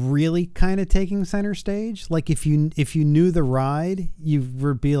really kind of taking center stage. Like if you knew the ride, you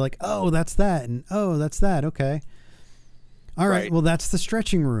would be like, oh, that's that, and oh, that's that. Okay, all right. Well, that's the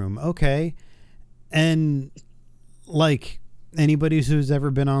stretching room. Okay, and like anybody who's ever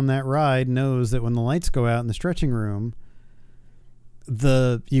been on that ride knows that when the lights go out in the stretching room,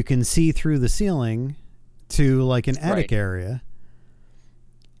 you can see through the ceiling to like an attic area,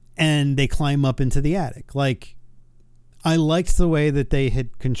 and they climb up into the attic. Like, I liked the way that they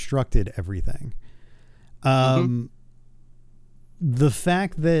had constructed everything. The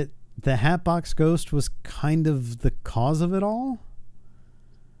fact that the Hatbox Ghost was kind of the cause of it all.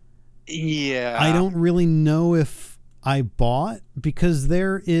 Yeah. I don't really know if I bought, because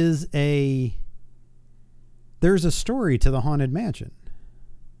there's a story to the Haunted Mansion.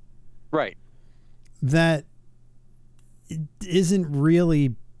 Right. That isn't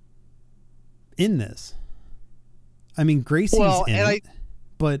really in this. I mean, Gracie's in it,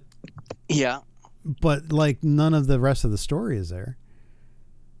 but yeah, but like none of the rest of the story is there.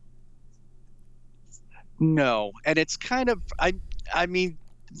 No, and it's kind of I mean,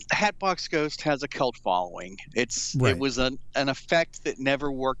 Hatbox Ghost has a cult following. It was an effect that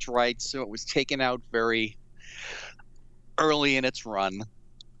never worked right, so it was taken out very early in its run.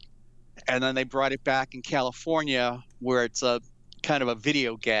 And then they brought it back in California, where it's a kind of a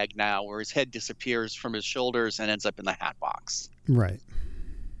video gag now, where his head disappears from his shoulders and ends up in the hat box. Right.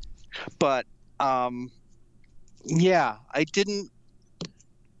 But yeah, I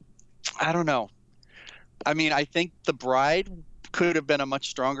don't know. I mean, I think the bride could have been a much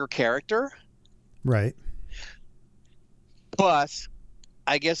stronger character. Right. But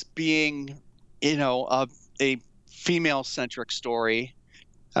I guess being, a female-centric story,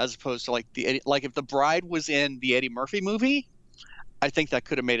 as opposed to like if the bride was in the Eddie Murphy movie, I think that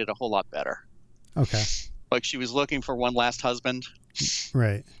could have made it a whole lot better. Okay. Like she was looking for one last husband.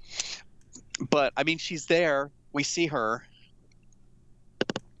 Right. But I mean, she's there. We see her.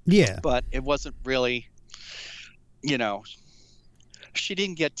 Yeah. But it wasn't really, she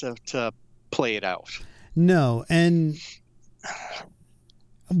didn't get to play it out. No. And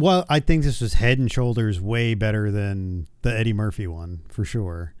well, I think this was head and shoulders way better than the Eddie Murphy one, for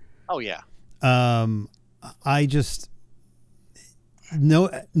sure. Oh yeah. I just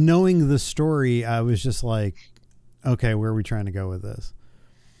knowing the story, I was just like, okay, where are we trying to go with this?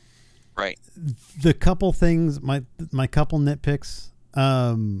 Right. The couple things, my couple nitpicks.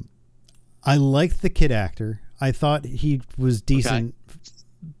 I liked the kid actor. I thought he was decent. Okay.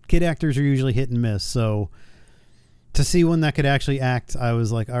 Kid actors are usually hit and miss, so to see one that could actually act, I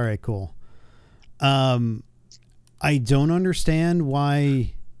was like, all right, cool. I don't understand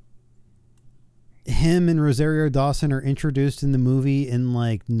why him and Rosario Dawson are introduced in the movie in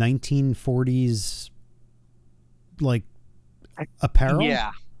like 1940s like apparel.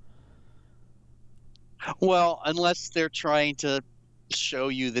 Yeah. Well, unless they're trying to show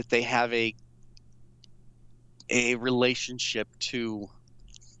you that they have a relationship to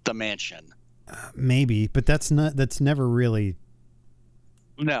the mansion. Maybe, but that's never really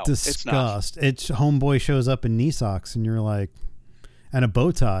discussed. It's homeboy shows up in knee socks and you're like, and a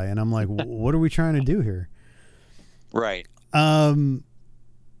bow tie, and I'm like, what are we trying to do here? Right.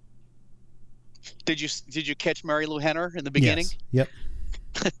 Did you catch Mary Lou Henner in the beginning? Yes.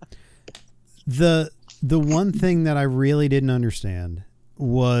 Yep. The one thing that I really didn't understand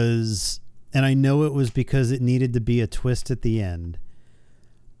was, and I know it was because it needed to be a twist at the end,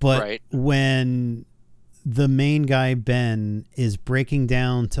 but when the main guy, Ben, is breaking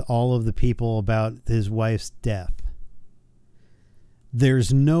down to all of the people about his wife's death,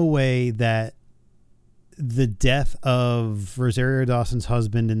 there's no way that the death of Rosario Dawson's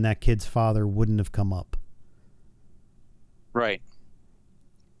husband and that kid's father wouldn't have come up. Right.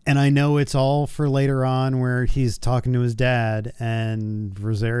 And I know it's all for later on where he's talking to his dad and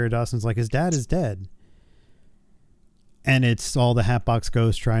Rosario Dawson's like, his dad is dead. And it's all the Hatbox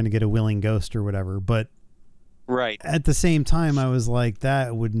Ghost trying to get a willing ghost or whatever. But right. At the same time, I was like,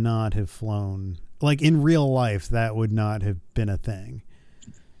 that would not have flown. Like in real life, that would not have been a thing.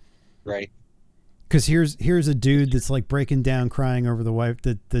 Right. Because here's a dude that's like breaking down, crying over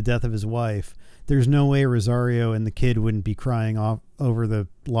the death of his wife. There's no way Rosario and the kid wouldn't be crying off over the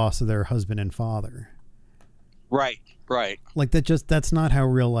loss of their husband and father. Right. Right. Like that's not how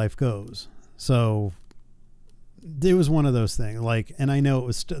real life goes. So it was one of those things. Like, and I know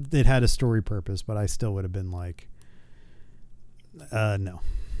it had a story purpose, but I still would have been like, no.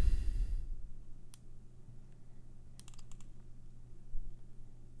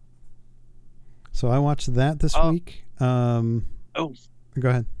 So I watched that this week. Oh, go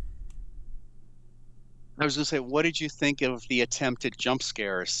ahead. I was going to say, what did you think of the attempted jump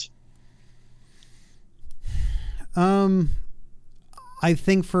scares? I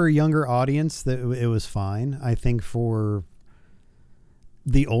think for a younger audience that it was fine. I think for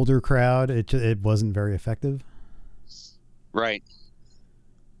the older crowd, it wasn't very effective. Right.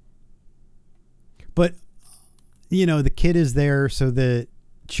 But the kid is there so that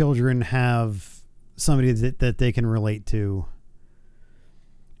children have somebody that they can relate to.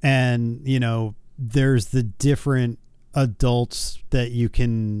 And, there's the different adults that you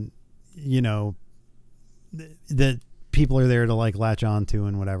can, that people are there to like latch onto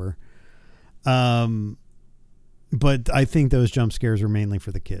and whatever. But I think those jump scares are mainly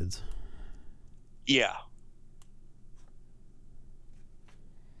for the kids. Yeah.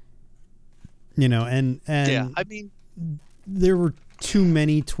 And yeah, I mean, there were too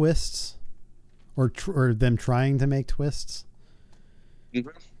many twists or them trying to make twists. Mm-hmm.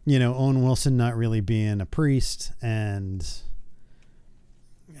 Owen Wilson not really being a priest and,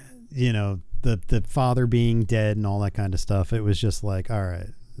 the father being dead and all that kind of stuff. It was just like, all right,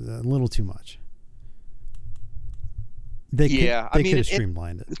 a little too much. They could have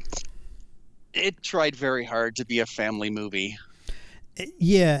streamlined it. It tried very hard to be a family movie.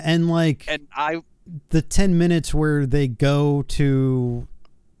 Yeah. And the 10 minutes where they go to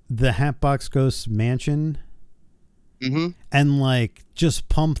the Hatbox Ghost's mansion and just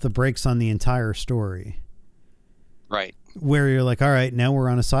pump the brakes on the entire story. Right. Where you're like, all right, now we're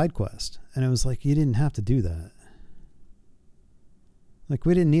on a side quest. And it was like, you didn't have to do that. Like,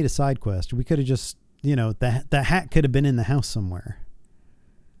 we didn't need a side quest. We could have just, the hat could have been in the house somewhere.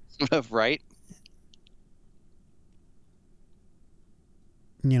 Right.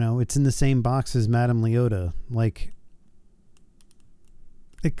 It's in the same box as Madame Leota. Like,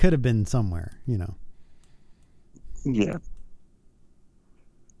 it could have been somewhere, Yeah.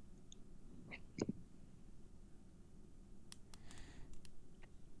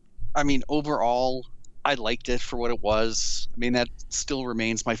 I mean, overall, I liked it for what it was. I mean, that still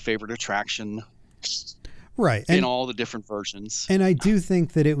remains my favorite attraction. Right. In all the different versions. And I do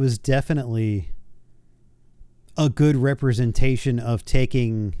think that it was definitely a good representation of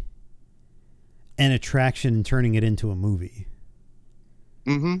taking an attraction and turning it into a movie.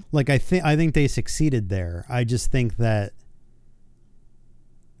 Mm-hmm. Like, I think they succeeded there. I just think that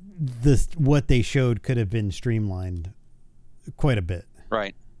what they showed could have been streamlined quite a bit.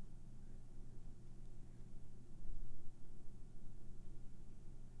 Right.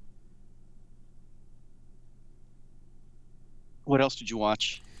 What else did you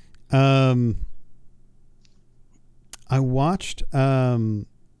watch? I watched. Did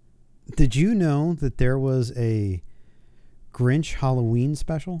you know that there was a Grinch Halloween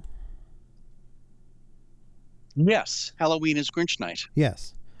special? Yes, Halloween is Grinch Night.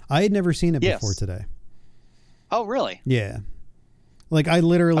 Yes, I had never seen it before today. Oh, really? Yeah, like I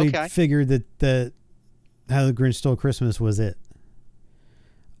literally figured that How the Grinch Stole Christmas was it.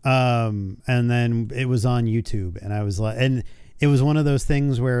 And then it was on YouTube, and I was like, and it was one of those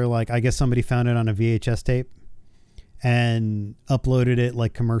things where like I guess somebody found it on a VHS tape and uploaded it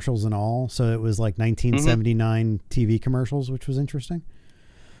like commercials and all. So it was like 1979 TV commercials, which was interesting.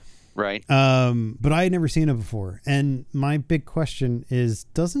 Right. But I had never seen it before. And my big question is,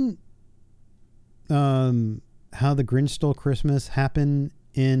 doesn't How the Grinch Stole Christmas happen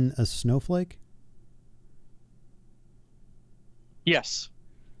in a snowflake? Yes.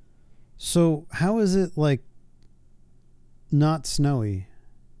 So how is it like not snowy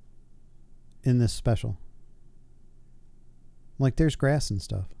in this special? Like there's grass and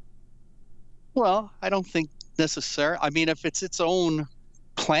stuff. Well, I don't think necessarily. I mean, if it's its own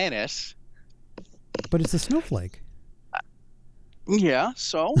planet, But it's a snowflake. Yeah,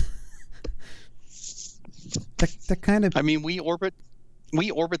 so That kind of I mean, we orbit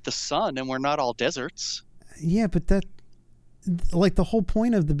the sun, and we're not all deserts. yeah, but that like the whole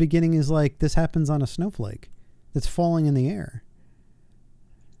point of the beginning is like this happens on a snowflake that's falling in the air.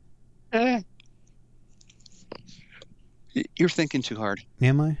 Eh, you're thinking too hard.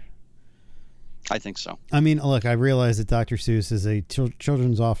 Am I? I think so. I mean, look, I realize that Dr. Seuss is a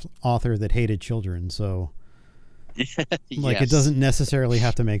children's author that hated children, so like it Yes. doesn't necessarily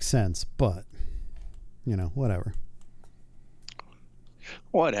have to make sense, but whatever.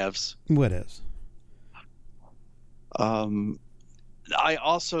 Whatevs. What is? I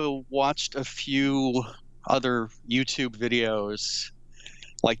also watched a few other YouTube videos,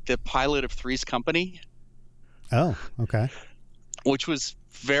 like the pilot of Three's Company, Oh, okay. which was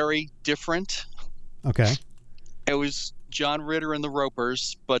very different. Okay. It was John Ritter and the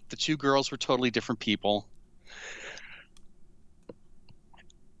Ropers, but the two girls were totally different people.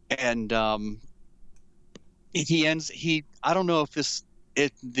 And I don't know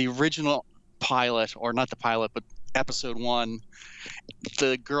if the original pilot, or not the pilot, but episode 1,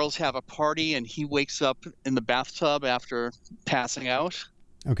 the girls have a party and he wakes up in the bathtub after passing out.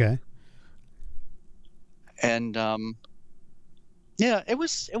 Okay. And yeah,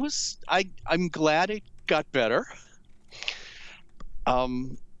 I'm glad it got better.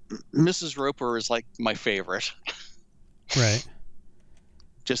 Mrs. Roper is like my favorite. Right.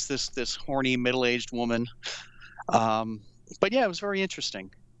 Just this horny middle-aged woman. But yeah, it was very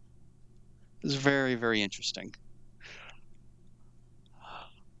interesting. It was very, very interesting.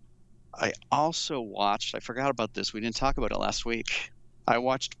 I also watched, I forgot about this. We didn't talk about it last week. I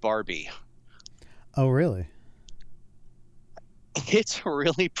watched Barbie. Oh, really? It's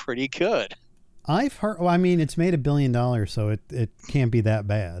really pretty good. I've heard. Well, I mean, it's made $1 billion, so it can't be that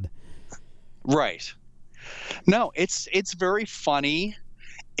bad. Right. No, it's very funny.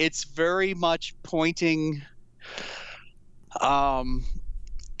 It's very much pointing a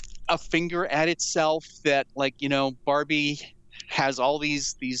finger at itself that, like, Barbie has all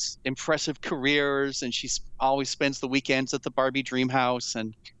these impressive careers, and she always spends the weekends at the Barbie dream house,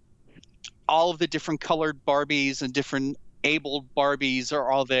 and all of the different colored Barbies and different abled Barbies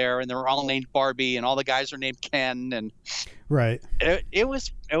are all there, and they're all named Barbie, and all the guys are named Ken, and Right. it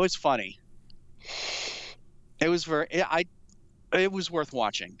was funny. It was it was worth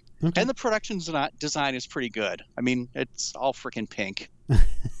watching. Okay. And the production design is pretty good. I mean, it's all freaking pink.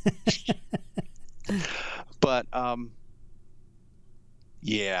 But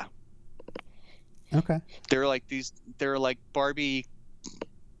yeah, Okay. they're like Barbie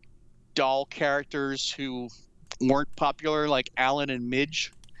doll characters who weren't popular, like Alan and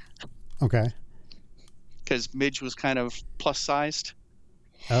Midge, Okay. because Midge was kind of plus sized.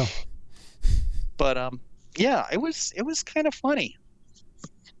 Oh. But yeah, it was kind of funny.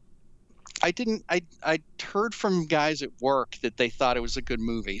 I heard from guys at work that they thought it was a good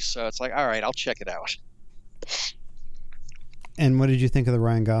movie, so it's like, all right, I'll check it out. And what did you think of the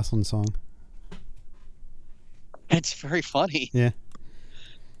Ryan Gosling song? It's very funny. Yeah.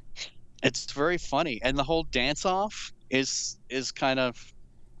 It's very funny, and the whole dance off is kind of,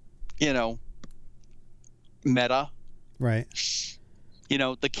 meta. Right.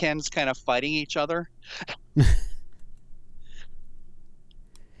 The Kens kind of fighting each other.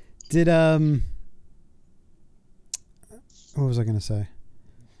 Did what was I going to say?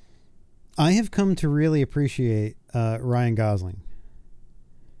 I have come to really appreciate Ryan Gosling.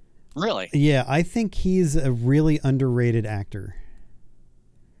 Really? Yeah, I think he's a really underrated actor.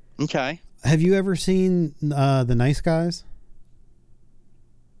 Okay. Have you ever seen The Nice Guys?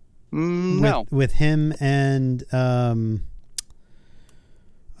 No. With him and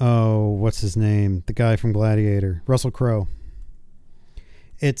what's his name? The guy from Gladiator, Russell Crowe.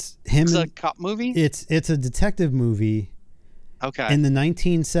 It's him. It's a cop movie? It's a detective movie. Okay. In the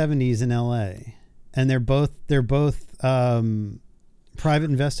 1970s in LA, and they're both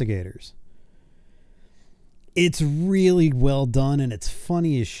private investigators. It's really well done, and it's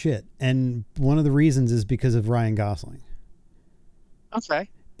funny as shit. And one of the reasons is because of Ryan Gosling. Okay.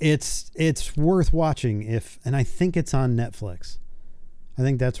 It's worth watching and I think it's on Netflix. I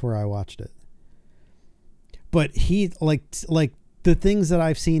think that's where I watched it. But he like the things that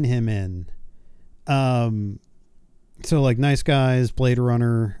I've seen him in, so like Nice Guys, Blade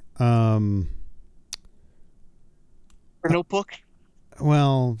Runner, Notebook?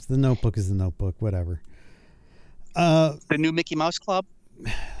 well, The Notebook is The Notebook, whatever. The new Mickey Mouse Club?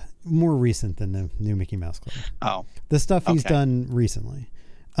 More recent than the new Mickey Mouse Club. Oh. The stuff he's Okay. done recently.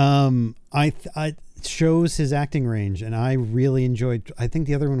 I shows his acting range, and I really enjoyed. I think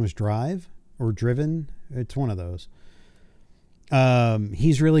the other one was Drive or Driven. It's one of those.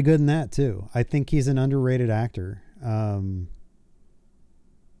 He's really good in that too. I think he's an underrated actor.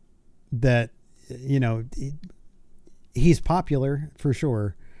 That, he's popular for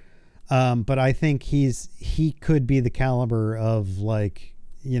sure. But I think he could be the caliber of like,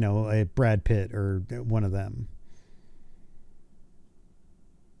 a Brad Pitt or one of them.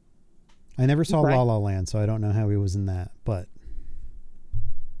 I never saw Okay. La La Land, so I don't know how he was in that, but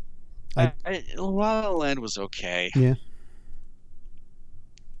La La Land was okay. yeah,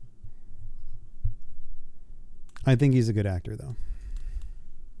 I think he's a good actor though.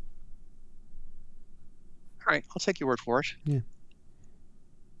 All right, I'll take your word for it. Yeah.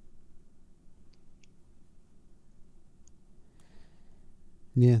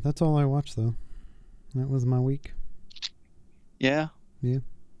 Yeah, that's all I watched though. That was my week. Yeah. Yeah.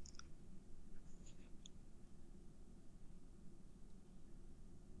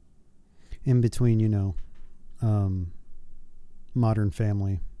 In between, Modern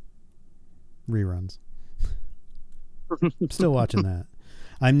Family reruns. Still watching that.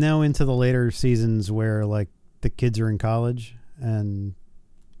 I'm now into the later seasons where like the kids are in college and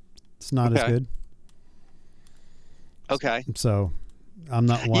it's not as Okay. good. Okay. So I'm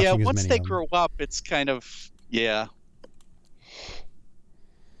not watching Yeah, as once many they of them. grow up, it's kind of, yeah.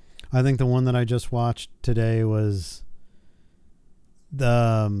 I think the one that I just watched today was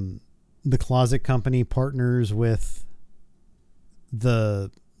the Closet Company partners with the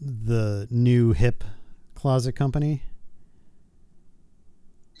new hip closet company.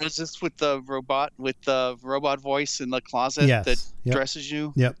 Is this with the robot voice in the closet that Yes. Yep. dresses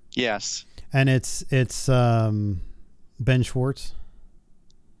you? Yep. Yes. And it's Ben Schwartz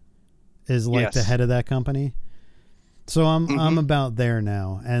is like the Yes. head of that company. So I'm Mhm. about there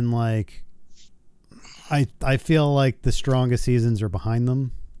now, and like I feel like the strongest seasons are behind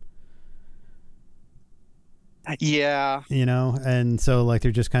them, Yeah. and so like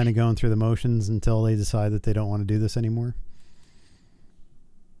they're just kind of going through the motions until they decide that they don't want to do this anymore.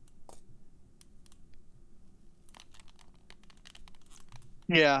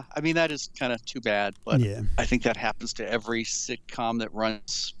 Yeah. I mean, that is kind of too bad, but Yeah. I think that happens to every sitcom that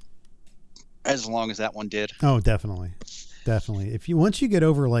runs as long as that one did. Oh, definitely. Definitely. If you once you get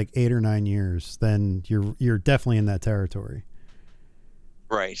over like 8 or 9 years, then you're definitely in that territory.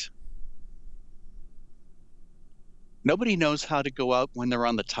 Right. Nobody knows how to go out when they're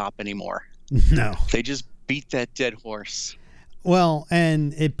on the top anymore. No. They just beat that dead horse. Well,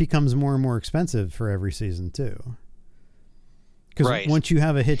 and it becomes more and more expensive for every season too. Because Right. once you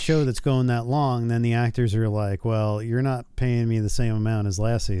have a hit show that's going that long, then the actors are like, well, you're not paying me the same amount as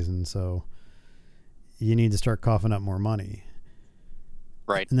last season, so you need to start coughing up more money.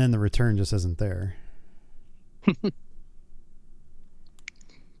 Right. And then the return just isn't there.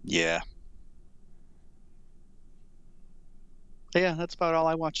 Yeah. Yeah, that's about all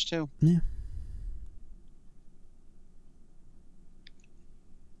I watched too. Yeah.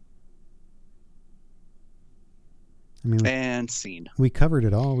 I mean, And scene. we covered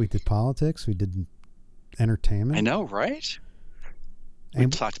it all. We did politics. We did entertainment. I know, right? We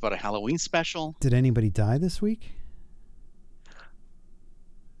And talked about a Halloween special. did anybody die this week?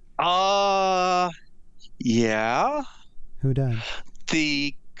 Yeah. Who died?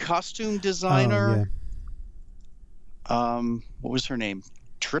 The costume Oh, designer, yeah. what was her name?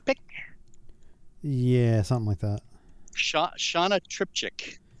 Trippick? Yeah, something like that. Shauna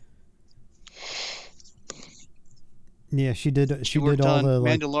Tripchick. Yeah, she did. She She worked did all on the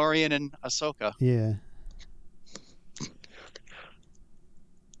like. Mandalorian and Ahsoka. Yeah.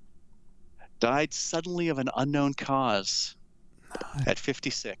 Died suddenly of an unknown cause at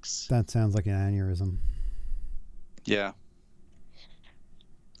 56. That sounds like an aneurysm. Yeah.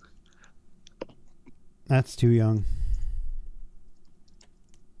 That's too young.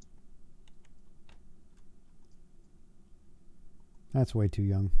 That's way too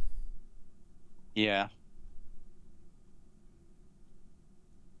young. Yeah.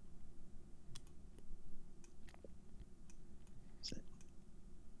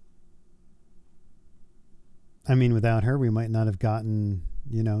 I mean, without her, we might not have gotten,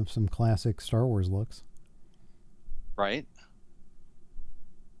 some classic Star Wars looks. Right.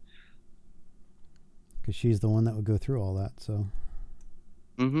 Because she's the one that would go through all that. So,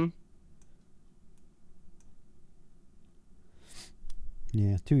 Mm-hmm.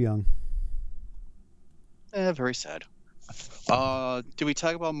 yeah, too young. Very sad. Did we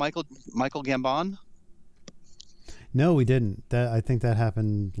talk about Michael Gambon? No, we didn't. I think that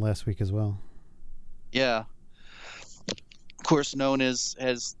happened last week as well. Yeah. Of course, known as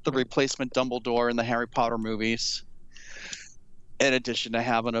the replacement Dumbledore in the Harry Potter movies. in addition to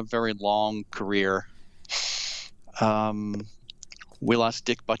having a very long career. We lost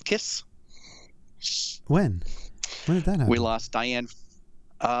Dick Butkus. When? When did that happen? We lost Diane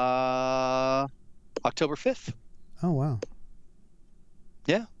October 5th. Oh, wow.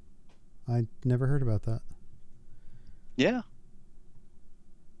 Yeah. I never heard about that. Yeah.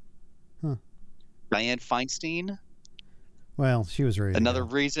 Huh. Diane Feinstein. Well, she was ready. Another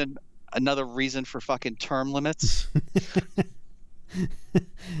reason for fucking term limits.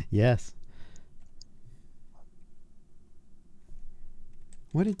 Yes.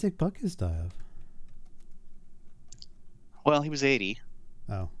 What did Dick Butkus die of? Well, he was 80.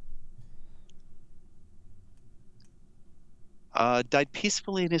 Oh. Died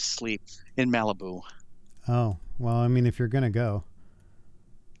peacefully in his sleep in Malibu. Oh. Well, I mean, if you're going to go,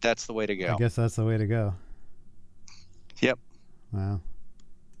 That's the way to go. I guess that's the way to go. Yep. Wow.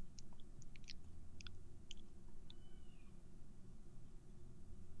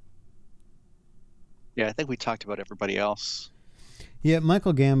 Yeah, I think we talked about everybody else. Yeah,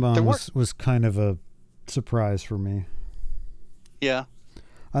 Michael Gambon was kind of a surprise for me. Yeah.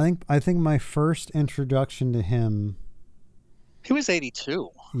 I think my first introduction to him, He was 82.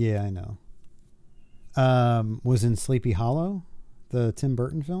 yeah, I know, was in Sleepy Hollow, the Tim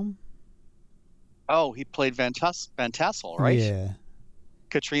Burton film. Oh, he played Van Tassel, right? Yeah.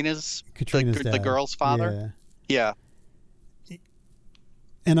 Katrina's Katrina's the dad. girl's father. Yeah.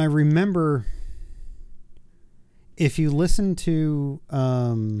 And I remember, if you listen to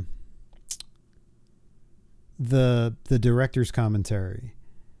the director's commentary,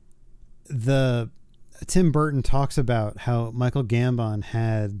 Tim Burton talks about how Michael Gambon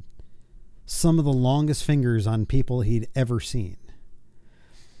had some of the longest fingers on people he'd ever seen.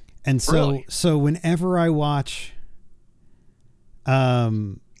 And so, Really? so whenever I watch,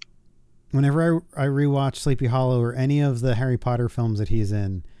 whenever I rewatch Sleepy Hollow or any of the Harry Potter films that he's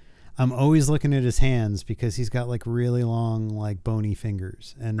in, I'm always looking at his hands because he's got like really long, like bony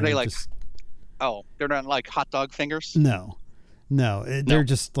fingers. And Are they they're like? just, Oh, they're not like hot dog fingers. no, they're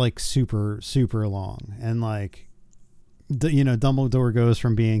just like super, super long. And like, Dumbledore goes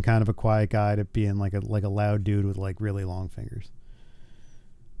from being kind of a quiet guy to being like a loud dude with like really long fingers.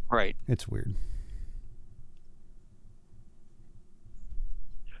 Right. It's weird.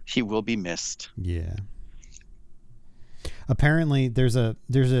 He will be missed. Yeah. Apparently he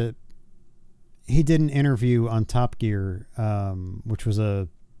did an interview on Top Gear, which was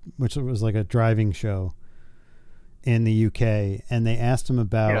like a driving show in the UK, and they asked him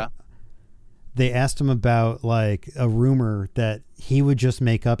about like a rumor that he would just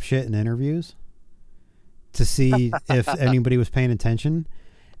make up shit in interviews to see if anybody was paying attention.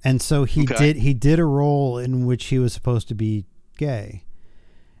 And so he did a role in which he was supposed to be gay.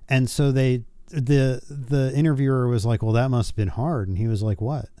 And so the interviewer was like, well, that must have been hard. And he was like,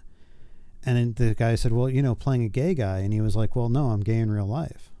 what? And then the guy said, well, playing a gay guy. And he was like, well, no, I'm gay in real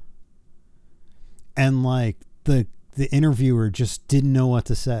life. And like the interviewer just didn't know what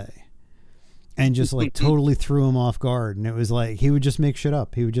to say and just like totally threw him off guard. And it was like, he would just make shit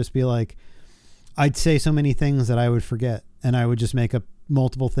up. He would just be like, I'd say so many things that I would forget, and I would just make up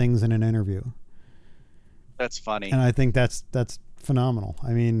multiple things in an interview. That's funny. And I think that's phenomenal.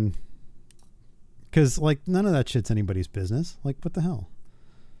 I mean, because like none of that shit's anybody's business. Like, what the hell?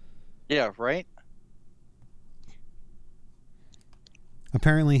 Yeah, right.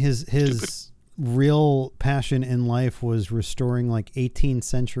 Apparently his real passion in life was restoring like 18th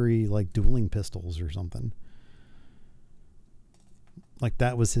century like dueling pistols or something. Like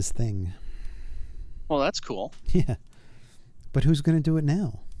that was his thing. Well, that's cool. Yeah. But who's going to do it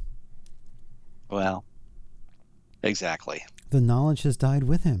now? Well, exactly. The knowledge has died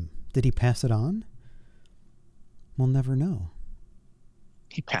with him. Did he pass it on? We'll never know.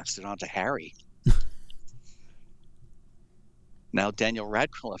 He passed it on to Harry. Now Daniel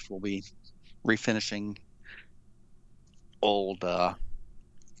Radcliffe will be refinishing old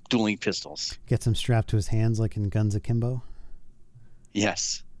dueling pistols. Gets him strapped to his hands like in Guns Akimbo.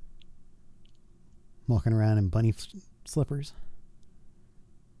 Yes. Walking around in bunny slippers.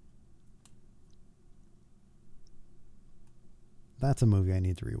 That's a movie I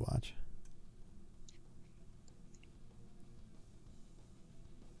need to rewatch.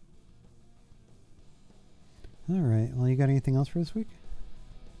 All right. Well, you got anything else for this week?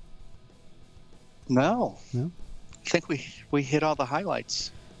 No. No? I think we hit all the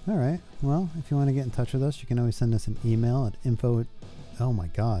highlights. All right. Well, if you want to get in touch with us, you can always send us an email at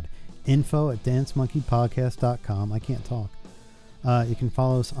info@dancemonkeypodcast.com. I can't talk. You can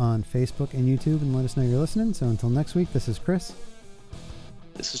follow us on Facebook and YouTube and let us know you're listening. So until next week, this is Chris.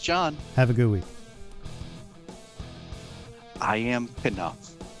 This is John. Have a good week. I am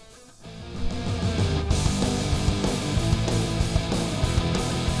enough.